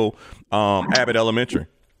until Abbott Elementary.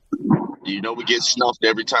 We get snuffed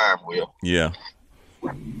every time, Will. Yeah.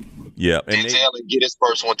 Yeah. And Denzel didn't get his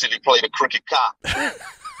first one till he played a crooked cop.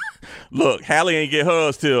 Look, Hallie ain't get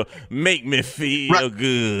hers till Make Me Feel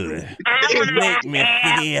Good. Make me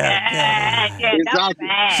feel good. Exactly.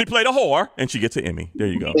 She played a whore, and she gets an Emmy. There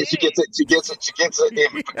you go. And she gets an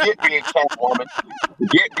Emmy. Forget being Catwoman.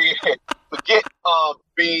 Forget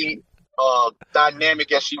being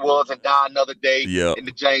dynamic as she was in Die Another Day in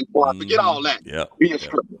the James Bond. Forget all that. Yeah. Be a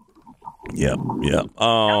stripper. Yep. Just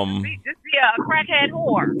be a crackhead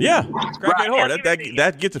whore. Yeah, crackhead whore.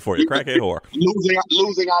 That gets it for you. Crackhead whore.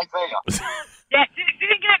 Losing Isaiah. Yeah, she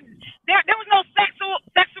didn't get. There was no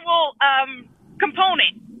sexual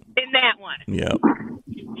component in that one. Yeah.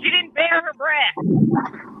 She didn't bare her breath.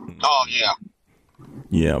 Oh yeah.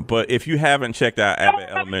 Yeah, but if you haven't checked out Abbott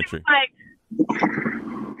Elementary,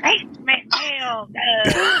 makes me feel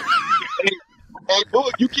good. Hey,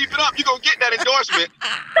 Boog, you keep it up. You gonna get that endorsement.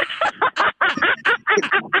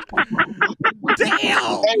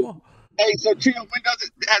 Damn. Hey, so Trio,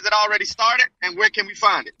 has it already started, and where can we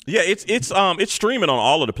find it? Yeah, it's streaming on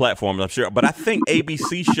all of the platforms, I'm sure. But I think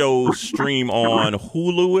ABC shows stream on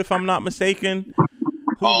Hulu, if I'm not mistaken.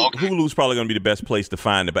 Hulu's probably going to be the best place to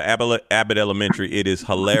find it. But Abbott Elementary, it is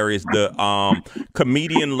hilarious. The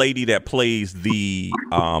comedian lady that plays the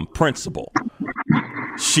principal,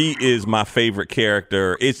 she is my favorite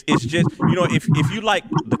character. It's just, if you like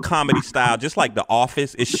the comedy style, just like The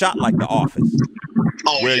Office, it's shot like The Office.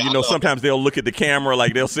 Where, sometimes they'll look at the camera,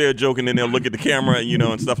 like they'll say a joke and then they'll look at the camera,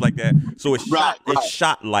 and stuff like that. So it's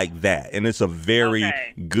shot like that. And it's a very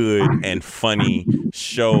good and funny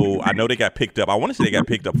show. I know they got picked up. I want to say they got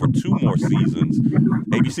picked up for 2 more seasons.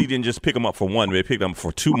 ABC didn't just pick them up for 1, they picked them up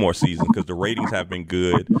for 2 more seasons because the ratings have been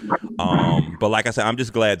good. But like I said, I'm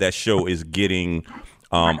just glad that show is getting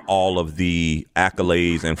all of the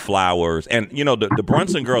accolades and flowers. And, the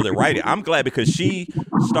Brunson girl that wrote it, I'm glad because she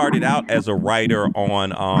started out as a writer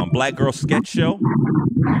on Black Girl Sketch Show.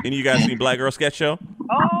 Any of you guys seen Black Girl Sketch Show?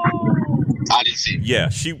 Oh, I didn't see it. Yeah,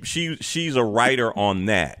 she's a writer on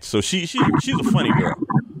that. So she's a funny girl.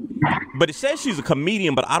 But it says she's a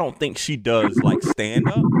comedian, but I don't think she does like stand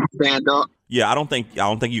up. Stand up. Yeah, I don't think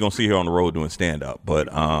you're gonna see her on the road doing stand up. But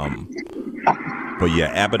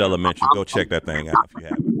yeah, Abbott Elementary, go check that thing out if you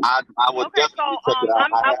haven't. I would definitely check it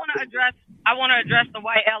out. I want to address the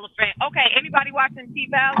white elephant. Okay, anybody watching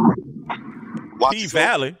P-Valley?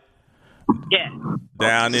 P-Valley? Yeah.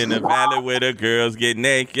 Down in the valley where the girls get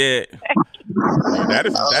naked. That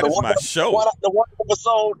is my show. The one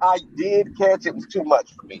episode I did catch, it was too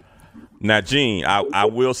much for me. Now, Gene, I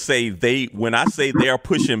will say when I say they are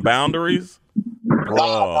pushing boundaries, bro.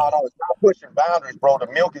 No, it's not pushing boundaries, bro. The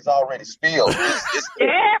milk is already spilled.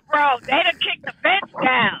 Yeah, bro. They done kicked the fence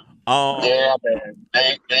down. Yeah, man.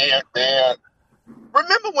 They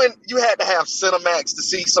remember when you had to have Cinemax to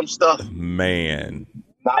see some stuff? Man.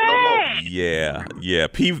 Not no more. Yeah.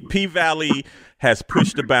 P-Valley has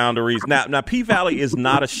pushed the boundaries. Now P-Valley is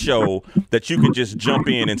not a show that you can just jump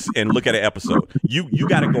in and look at an episode. You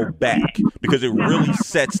got to go back because it really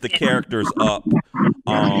sets the characters up.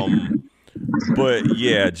 But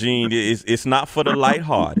yeah, Gene, it's not for the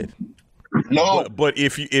lighthearted. No, but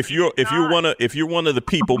if you're one of the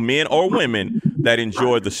people, men or women, that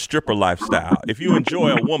enjoy the stripper lifestyle, if you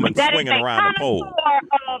enjoy a woman swinging around the pole,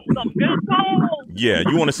 some good poles. Yeah,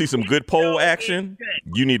 you want to see some good pole action?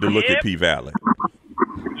 You need to look at P-Valley.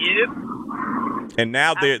 Yep. And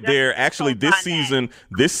now they're actually this season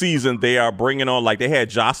they are bringing on, like they had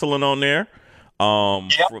Jocelyn on there.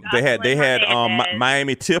 They had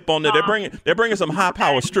Miami Tip on there. They're bringing some high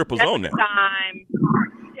power strippers on there.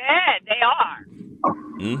 Yeah, they are.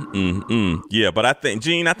 Yeah, but I think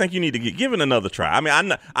Gene, you need to give it another try. I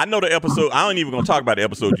mean, I know the episode. I ain't even gonna talk about the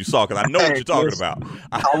episode you saw because I know what you're talking about.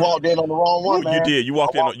 I walked in on the wrong one, man. You did. You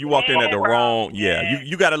walked in at the wrong. Yeah,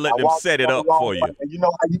 you got to let them set it up for you. You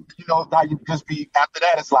know how you just be after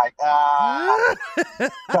that. It's like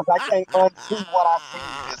because I can't unsee what I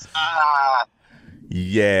see.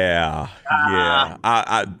 Yeah. Boog.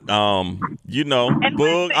 I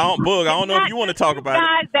don't know if you want to talk about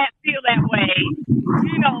guys that feel that way. I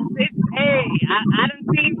done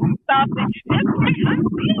seen some stuff that you just can't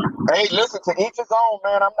unsee. Hey, listen, to each his own,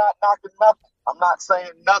 man. I'm not knocking nothing. I'm not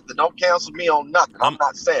saying nothing. Don't cancel me on nothing. I'm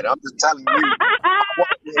not saying it. I'm just telling you. I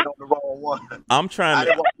walked in on the wrong one. I'm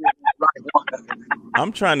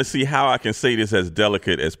trying to see how I can say this as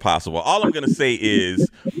delicate as possible. All I'm going to say is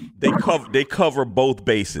they cover both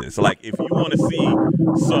bases. Like if you want to see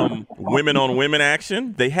some women on women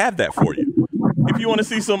action, they have that for you. If you want to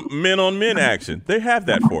see some men on men action, they have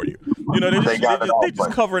that for you. They're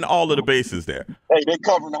just covering all of the bases there. Hey, they're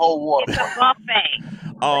covering the whole water. It's a buffet.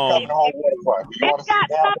 Covering the whole water. You want to see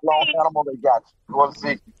that long animal? They got you. You want to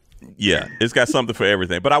see? Yeah, it's got something for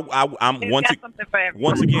everything. But I'm once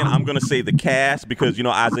again, I'm going to say the cast because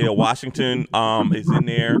Isaiah Washington is in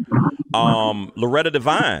there. Loretta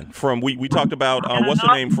Devine from we talked about what's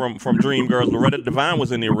her name from Dreamgirls. Loretta Devine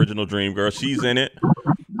was in the original Dreamgirls. She's in it.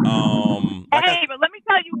 But let me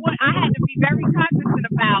tell you what I had to be very cognizant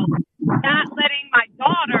about not letting my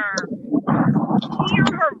daughter hear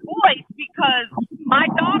her voice because my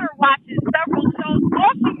daughter watches several shows.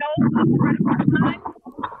 All she knows is Loretta Devine.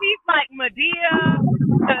 She's like Medea,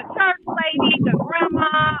 the church lady, the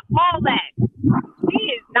grandma, all that. She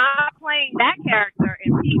is not playing that character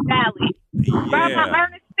in P-Valley. Grandma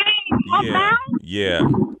Ernestine, Yeah.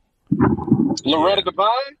 Loretta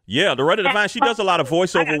Devine? Yeah, Loretta Devine. She does a lot of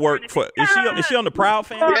voiceover work for. Is she on the Proud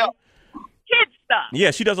Family? Kid stuff.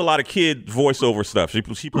 Yeah, she does a lot of kid voiceover stuff. She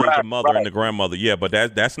plays the mother and the grandmother. Yeah, but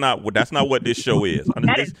that's not what this show is.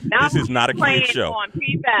 This is not a kid show.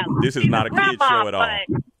 This is not a kid show at all.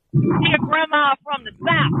 She's a grandma from the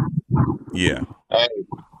South. Yeah. Hey,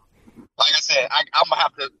 like I said, I'm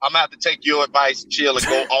gonna have to take your advice, chill, and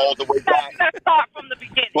go all the way back. Let's start from the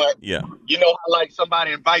beginning. But yeah, you know how like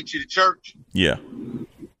somebody invites you to church. Yeah.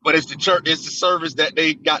 But it's the service that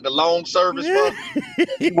they got the long service for.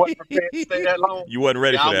 You wasn't prepared to stay that long. You wasn't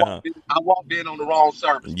ready for that, huh? I walked in on the wrong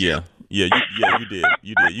service. Yeah. You did.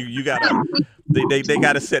 You gotta. They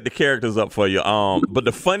gotta set the characters up for you. But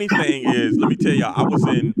the funny thing is, let me tell y'all, I was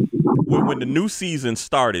in when the new season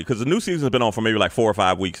started, because the new season's been on for maybe like 4 or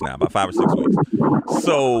 5 weeks now, about 5 or 6 weeks.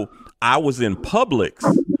 So I was in Publix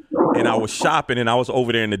and I was shopping and I was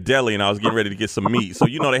over there in the deli and I was getting ready to get some meat. So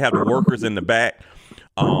they have the workers in the back.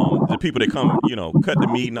 The people that come, cut the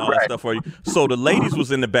meat and all that stuff for you. So the ladies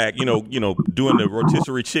was in the back, doing the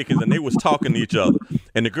rotisserie chickens, and they was talking to each other.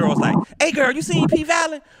 And the girl was like, "Hey, girl, you seen P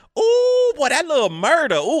Valley? Ooh, boy, that little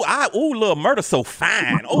murder. Ooh, little murder so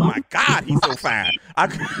fine. Oh my God, he's so fine." I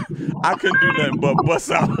couldn't do nothing but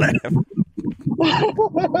bust out laughing.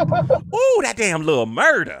 Ooh, that damn little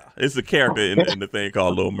murder. It's a character in the thing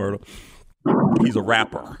called Little Murder. He's a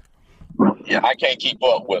rapper. Yeah, I can't keep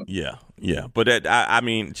up with him. Yeah, but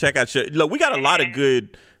check out look. We got a lot of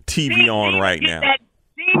good TV on right now.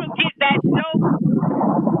 Steve will get that joke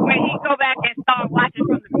when he go back and start watching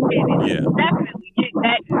from the beginning. Yeah, definitely get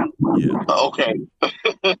that joke. Yeah, okay.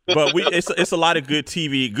 But it's a lot of good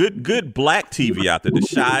TV, good black TV out there. The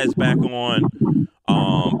Chi is back on.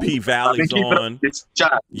 P Valley's on.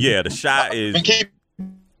 Yeah, the Chi is.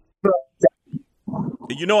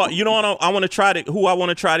 You know what? I want to try to. Who I want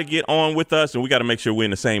to try to get on with us, and we got to make sure we're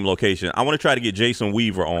in the same location. I want to try to get Jason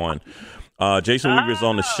Weaver on. Jason Weaver's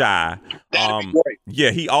on the Chi.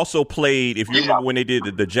 Yeah, he also played. If you remember when they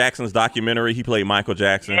did the Jacksons documentary, he played Michael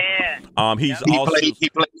Jackson. Yeah. He played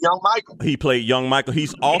young Michael. He played young Michael.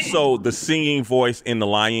 He's also the singing voice in The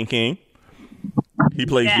Lion King. He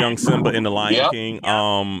plays young Simba in The Lion King.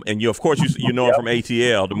 And of course you know him from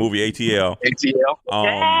ATL, the movie ATL.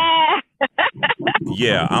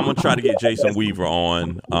 Yeah, I'm gonna try to get Jason Weaver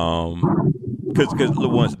on, because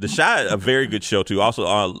the Chi is a very good show too. Also,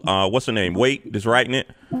 what's her name? Wait, is writing it.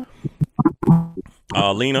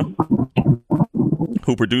 Lena,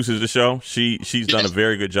 who produces the show, she's done a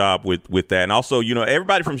very good job with that. And also,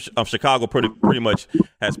 everybody from Chicago pretty much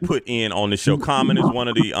has put in on the show. Common is one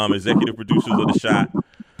of the executive producers of the Chi.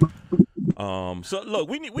 So look,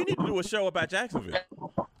 we need to do a show about Jacksonville.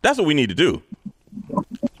 That's what we need to do.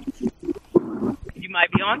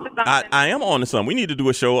 Might be on to something. I am on to something. We need to do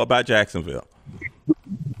a show about Jacksonville.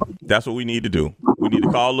 That's what we need to do. We need to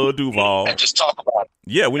call Lil Duval and just talk about it.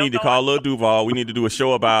 Yeah, we need to call Lil Duval. We need to do a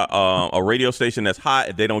show about a radio station that's hot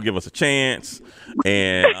if they don't give us a chance.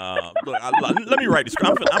 And look, let me write this.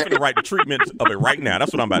 I'm going to write the treatment of it right now.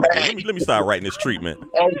 That's what I'm about to do. Let me start writing this treatment.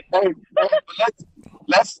 Hey,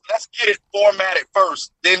 let's get it formatted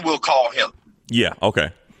first. Then we'll call him. Yeah.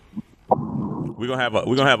 Okay. We're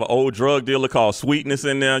gonna have an old drug dealer called Sweetness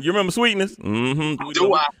in there. You remember Sweetness? Mm-hmm.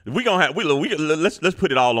 Let's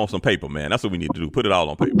put it all on some paper, man. That's what we need to do. Put it all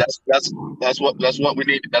on paper. That's what we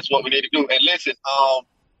need. That's what we need to do. And listen,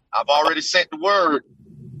 I've already sent the word.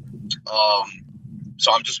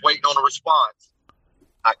 So I'm just waiting on a response.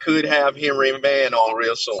 I could have Henry Man on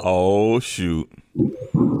real soon. Oh shoot!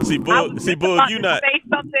 See, Boog, you not. Say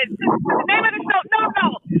something. The name of the show.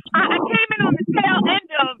 No. I came in on the tail end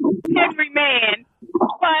of Henry Man,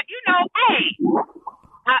 but hey,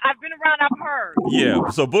 I've been around. I've heard. Yeah.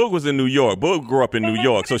 So Boog was in New York. Boog grew up in New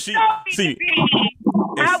York. So she how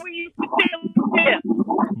we used to deal with him.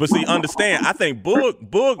 But see, understand, I think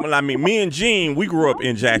Boog, I mean, me and Gene, we grew up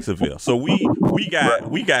in Jacksonville. So we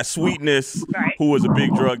got Sweetness, right, who was a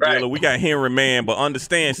big drug dealer. We got Henry Man, but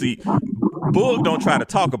understand, see, Boog don't try to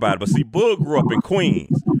talk about it, but see, Boog grew up in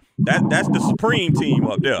Queens. That's the Supreme team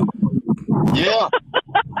up there. Yeah.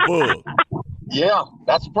 Boog. Yeah,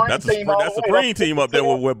 that's Supreme team up there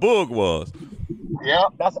where Boog was. Yeah,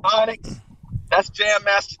 that's Onyx. That's Jam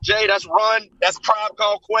Master Jay. That's Run. That's Tribe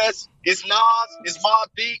Called Quest. It's Nas. It's Mobb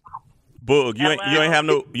Deep. Boog, you ain't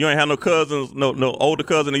have no cousins, no older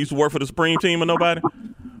cousin that used to work for the Supreme team or nobody?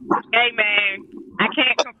 Hey man, I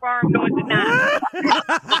can't confirm nor deny.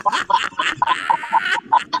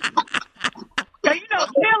 So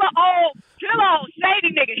chill old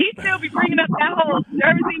shady nigga. He still be bringing up that whole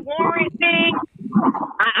Jersey Warren thing.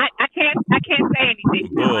 I can't say anything.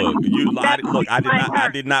 Boog, you lied. Look, I I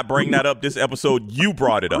did not bring that up this episode. You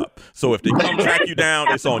brought it up. So if they come track you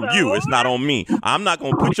down, it's on you. It's not on me. I'm not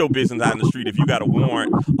going to put your business out in the street if you got a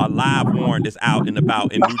warrant, a live warrant that's out and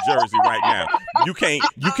about in New Jersey right now. You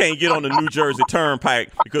can't get on the New Jersey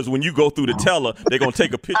Turnpike because when you go through the teller, they're going to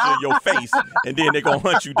take a picture of your face and then they're going to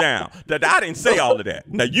hunt you down. I didn't say all of that.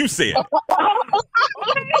 Now you said it.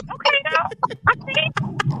 Okay, now. I think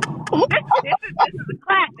this is a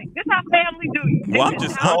classic. This is how family do you. Well,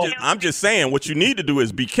 I'm just saying what you need to do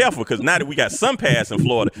is be careful because now that we got SunPass in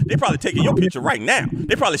Florida, they probably taking your picture right now.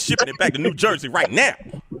 They probably shipping it back to New Jersey right now.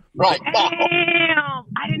 Right. Damn,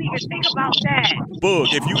 I didn't even think about that.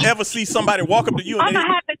 Boog, if you ever see somebody walk up to you, I'm gonna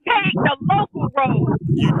have to take the local road.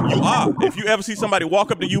 You are. If you ever see somebody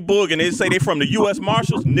walk up to you, Boog, and they say they from the U.S.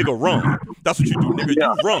 Marshals, nigga, run. That's what you do, nigga.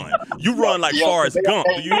 You run. You run like Forrest Gump.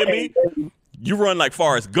 Do you hear me? You run like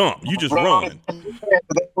Forrest Gump. You just run. You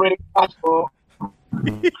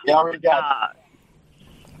already got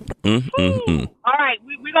it. All right,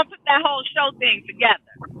 we're gonna put that whole show thing together.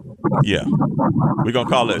 Yeah, we're gonna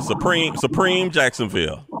call it Supreme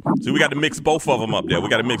Jacksonville. See, we got to mix both of them up there. We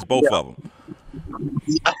got to mix both of them.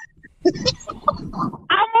 I'm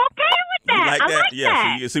okay with that. Like that?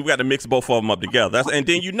 Yeah. So see, we got to mix both of them up together. And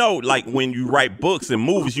then like when you write books and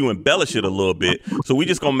movies, you embellish it a little bit. So we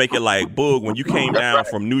just gonna make it like Boog. When you came down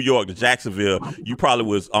from New York to Jacksonville, you probably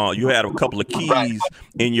was you had a couple of keys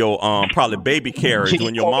in your probably baby carriage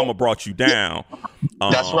when your mama brought you down.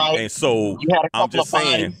 That's right. And so I'm just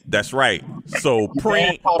saying, that's right. So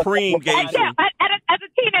Preem gave you. As a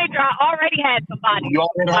teenager, I already had somebody.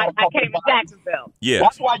 I came to Jacksonville. Yeah.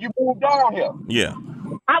 That's why you moved down here. Yeah.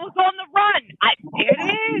 I was on the run. There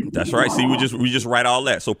it is. That's right. See, we just write all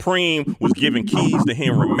that. So Preem was giving keys to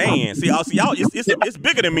Henry Mann. See, y'all, it's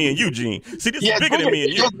bigger than me and you, Gene. See, this is bigger than me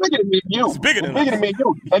and you. It's bigger than me and you. It's bigger than me and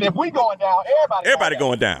you. And if we going down, everybody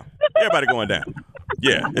going down. Everybody going down.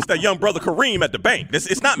 Yeah, it's that young brother Kareem at the bank.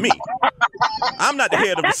 It's not me. I'm not the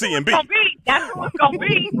head of the CMB. That's who it's gonna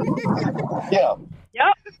be. Yeah.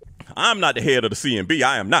 Yep. I'm not the head of the CMB.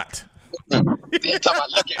 I am not. Look at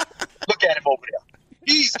him over there.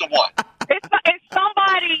 He's the one. It's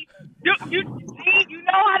somebody. You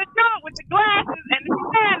know how to do it with the glasses and the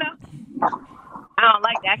banana. I don't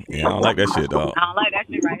like that shit. Yeah, I don't like that shit, dog. I don't like that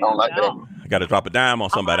shit right I don't like that. I got to drop a dime on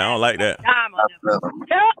somebody. I don't like that. Dime on them.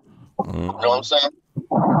 Yep. You know what I'm saying?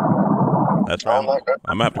 That's right. I'm going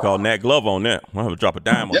to have to call Nat Glove on that. I'm going to have to drop a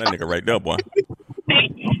dime on that nigga right there, boy.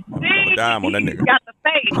 See, a dime on that nigga. He got the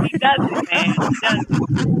face. He does it, man. He does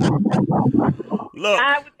it. Look.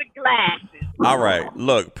 Guy with the glasses. All right.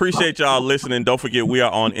 Look, appreciate y'all listening. Don't forget we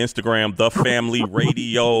are on Instagram, The Family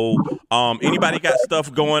Radio. Anybody got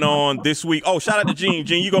stuff going on this week? Oh, shout out to Gene.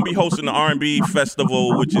 Gene, you're going to be hosting the R&B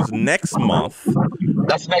Festival, which is next month.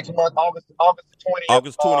 That's next month, August 20th.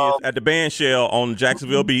 August 20th at the Band Shell on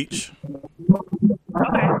Jacksonville Beach.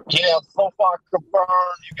 Okay. Yeah, so far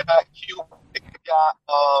confirmed. You got Q, you got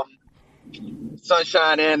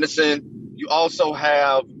Sunshine Anderson. You also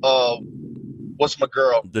have what's my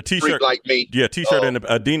girl? The T-shirt Freak Like Me. Yeah, T-shirt and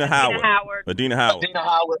Adina Howard. Adina Howard.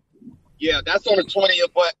 Yeah, that's on the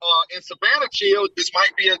 20th. But in Savannah, Chill, this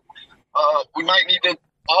might be we might need to.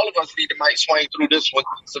 All of us might swing through this one.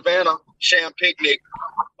 Savannah Sham Picnic,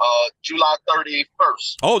 July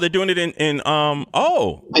 31st. Oh, they're doing it in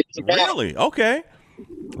really? Okay.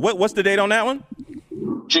 What's the date on that one?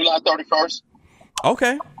 July 31st.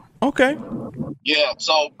 Okay. Yeah,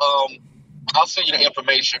 so I'll send you the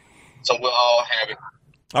information so we'll all have it.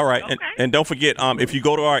 All right, okay. and don't forget, if you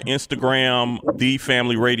go to our Instagram, The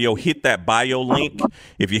Family Radio, hit that bio link.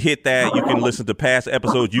 If you hit that, you can listen to past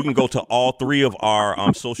episodes. You can go to all three of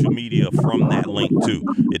our social media from that link, too.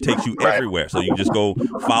 It takes you everywhere. So you can just go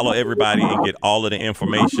follow everybody and get all of the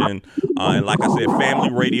information. And like I said,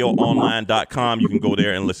 familyradioonline.com. You can go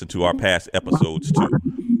there and listen to our past episodes, too.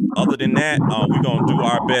 Other than that, we're going to do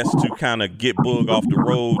our best to kind of get Boog off the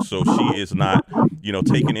road so she is not,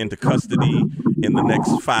 taken into custody in the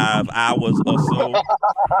next 5 hours or so.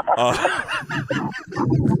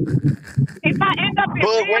 If I end up in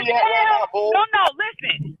Boog, where you at right now, Boog? No,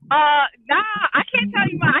 listen. I can't tell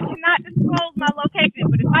you I cannot disclose my location,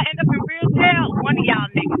 but if I end up in real jail, one of y'all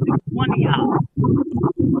niggas, one of y'all.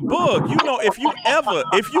 Boog, if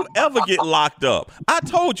you ever get locked up, I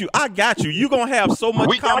told you, I got you. You're going to have so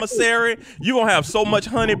much commissary. You're going to have so much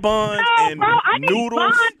honey buns and bro, I noodles. Need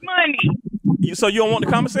bond money. So you don't want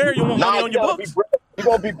the commissary? You don't want money on your books? You're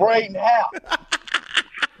going to be braiding hair.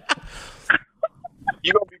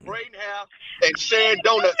 You're going to be braiding hair and sharing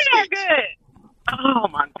donut sticks. Good. Oh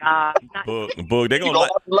my God! Boog, they gonna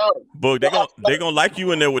like. Boog, they gonna like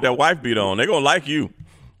you in there with that wife beat on. They gonna like you.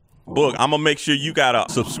 Boog, I'm gonna make sure you got a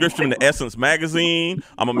subscription to Essence magazine.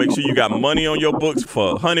 I'm gonna make sure you got money on your books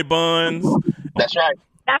for honey buns. That's right.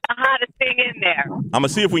 That's the hottest thing in there. I'm gonna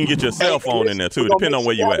see if we can get your cell phone in there too, depending on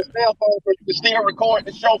where you at. Cell phone so you can still record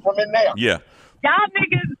the show from in there. Yeah. Y'all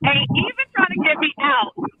niggas ain't even trying to get me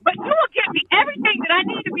out, but you will give me everything that I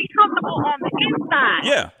need to be comfortable on the inside.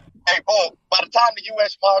 Yeah. Hey, Boog, by the time the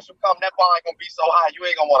U.S. Marshal come, that bar ain't gonna be so high. You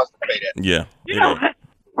ain't gonna want us to pay that. Yeah. You know,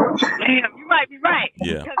 damn, you might be right.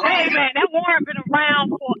 Yeah. Because, hey, man, that warrant been around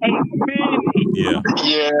for a minute. Yeah.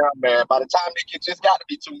 Yeah, man. By the time they get, just got to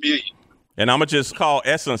be $2 million. And I'm gonna just call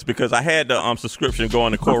Essence because I had the subscription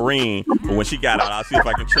going to Corrine, but when she got out, I'll see if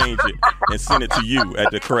I can change it and send it to you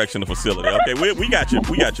at the correctional facility. Okay, we got you.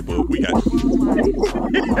 We got you, Boog. We got you.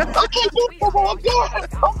 I can't do it. I'm done.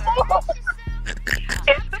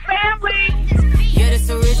 It's the family. Yeah, this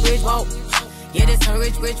a rich walk. Yeah, this a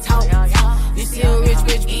rich talk. You see a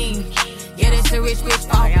rich king. Yeah, this a rich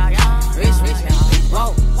talk. Rich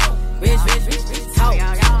walk. Rich talk.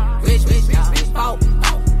 Rich walk.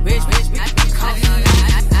 Rich talk.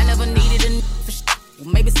 I never needed a for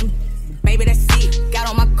well, maybe some baby that's it. Got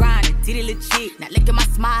on my grind and did it legit. Now look at my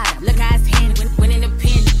smile. Look how it's hand when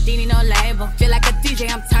independent. Didn't need no label. Feel like a DJ,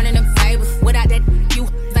 I'm turning them tables. Without that, you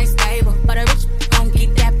ain't stable. But a rich gon'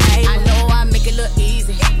 get that paper. I know I make it look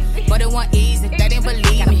easy, but it wasn't easy. They didn't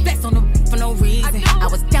believe me. Flex on the for no reason. I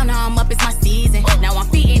was down, now I'm up, it's my season. Now I'm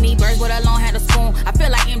feeding these birds with a long handle spoon. I feel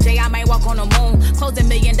like MJ, I might walk on the moon. Closing $1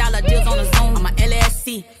 million deals on the Zoom. I'm a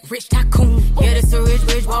LSC, rich tycoon. Yeah, this a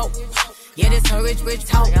rich walk. Yeah, this a rich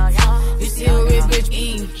talk. You see a rich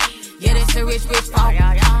king. Yeah, this a rich talk.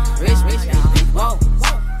 Rich walk.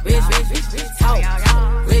 Rich talk.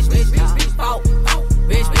 Rich walk.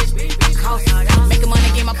 Rich cost. Making money,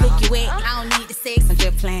 get my cookie wet. I don't need the sex, I'm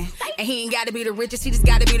just playing. And he ain't gotta be the richest, he just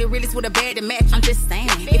gotta be the realest with a bad to match. I'm just saying.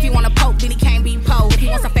 If he wanna poke, then he can't be poked. If he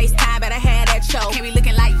wants a FaceTime, better have that show. Can't be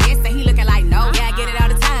looking like yes, and he looking like no. Yeah, I get it all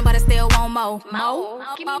the time, but I still want more.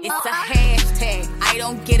 It's a hashtag. I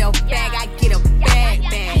don't get a bag, I get a bag.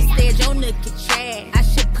 He said your nookie trash. I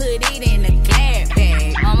should put it in a glad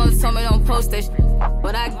bag. Mama told me don't post that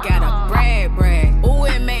but I gotta brag. Ooh,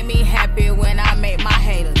 it make me happy when I make my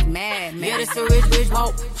haters mad. Yeah, this a rich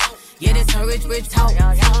walk. Yeah, this a rich talk.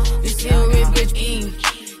 You see a rich king.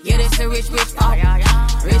 Yeah, this a rich talk.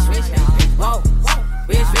 Rich walk.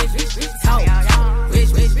 Rich talk.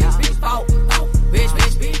 Rich walk.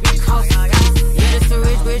 Rich cost. Yeah, this a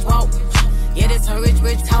rich walk. Yeah, this a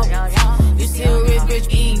rich talk. You see a rich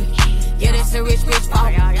king. Yeah, this a rich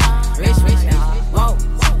talk. Rich walk.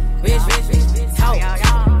 Rich talk.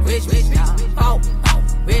 Rich walk.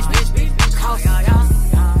 Rich cost.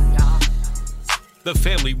 The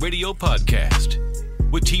Family Radio Podcast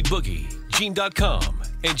with T Boogie, Gene.com,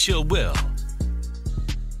 and Chill Will.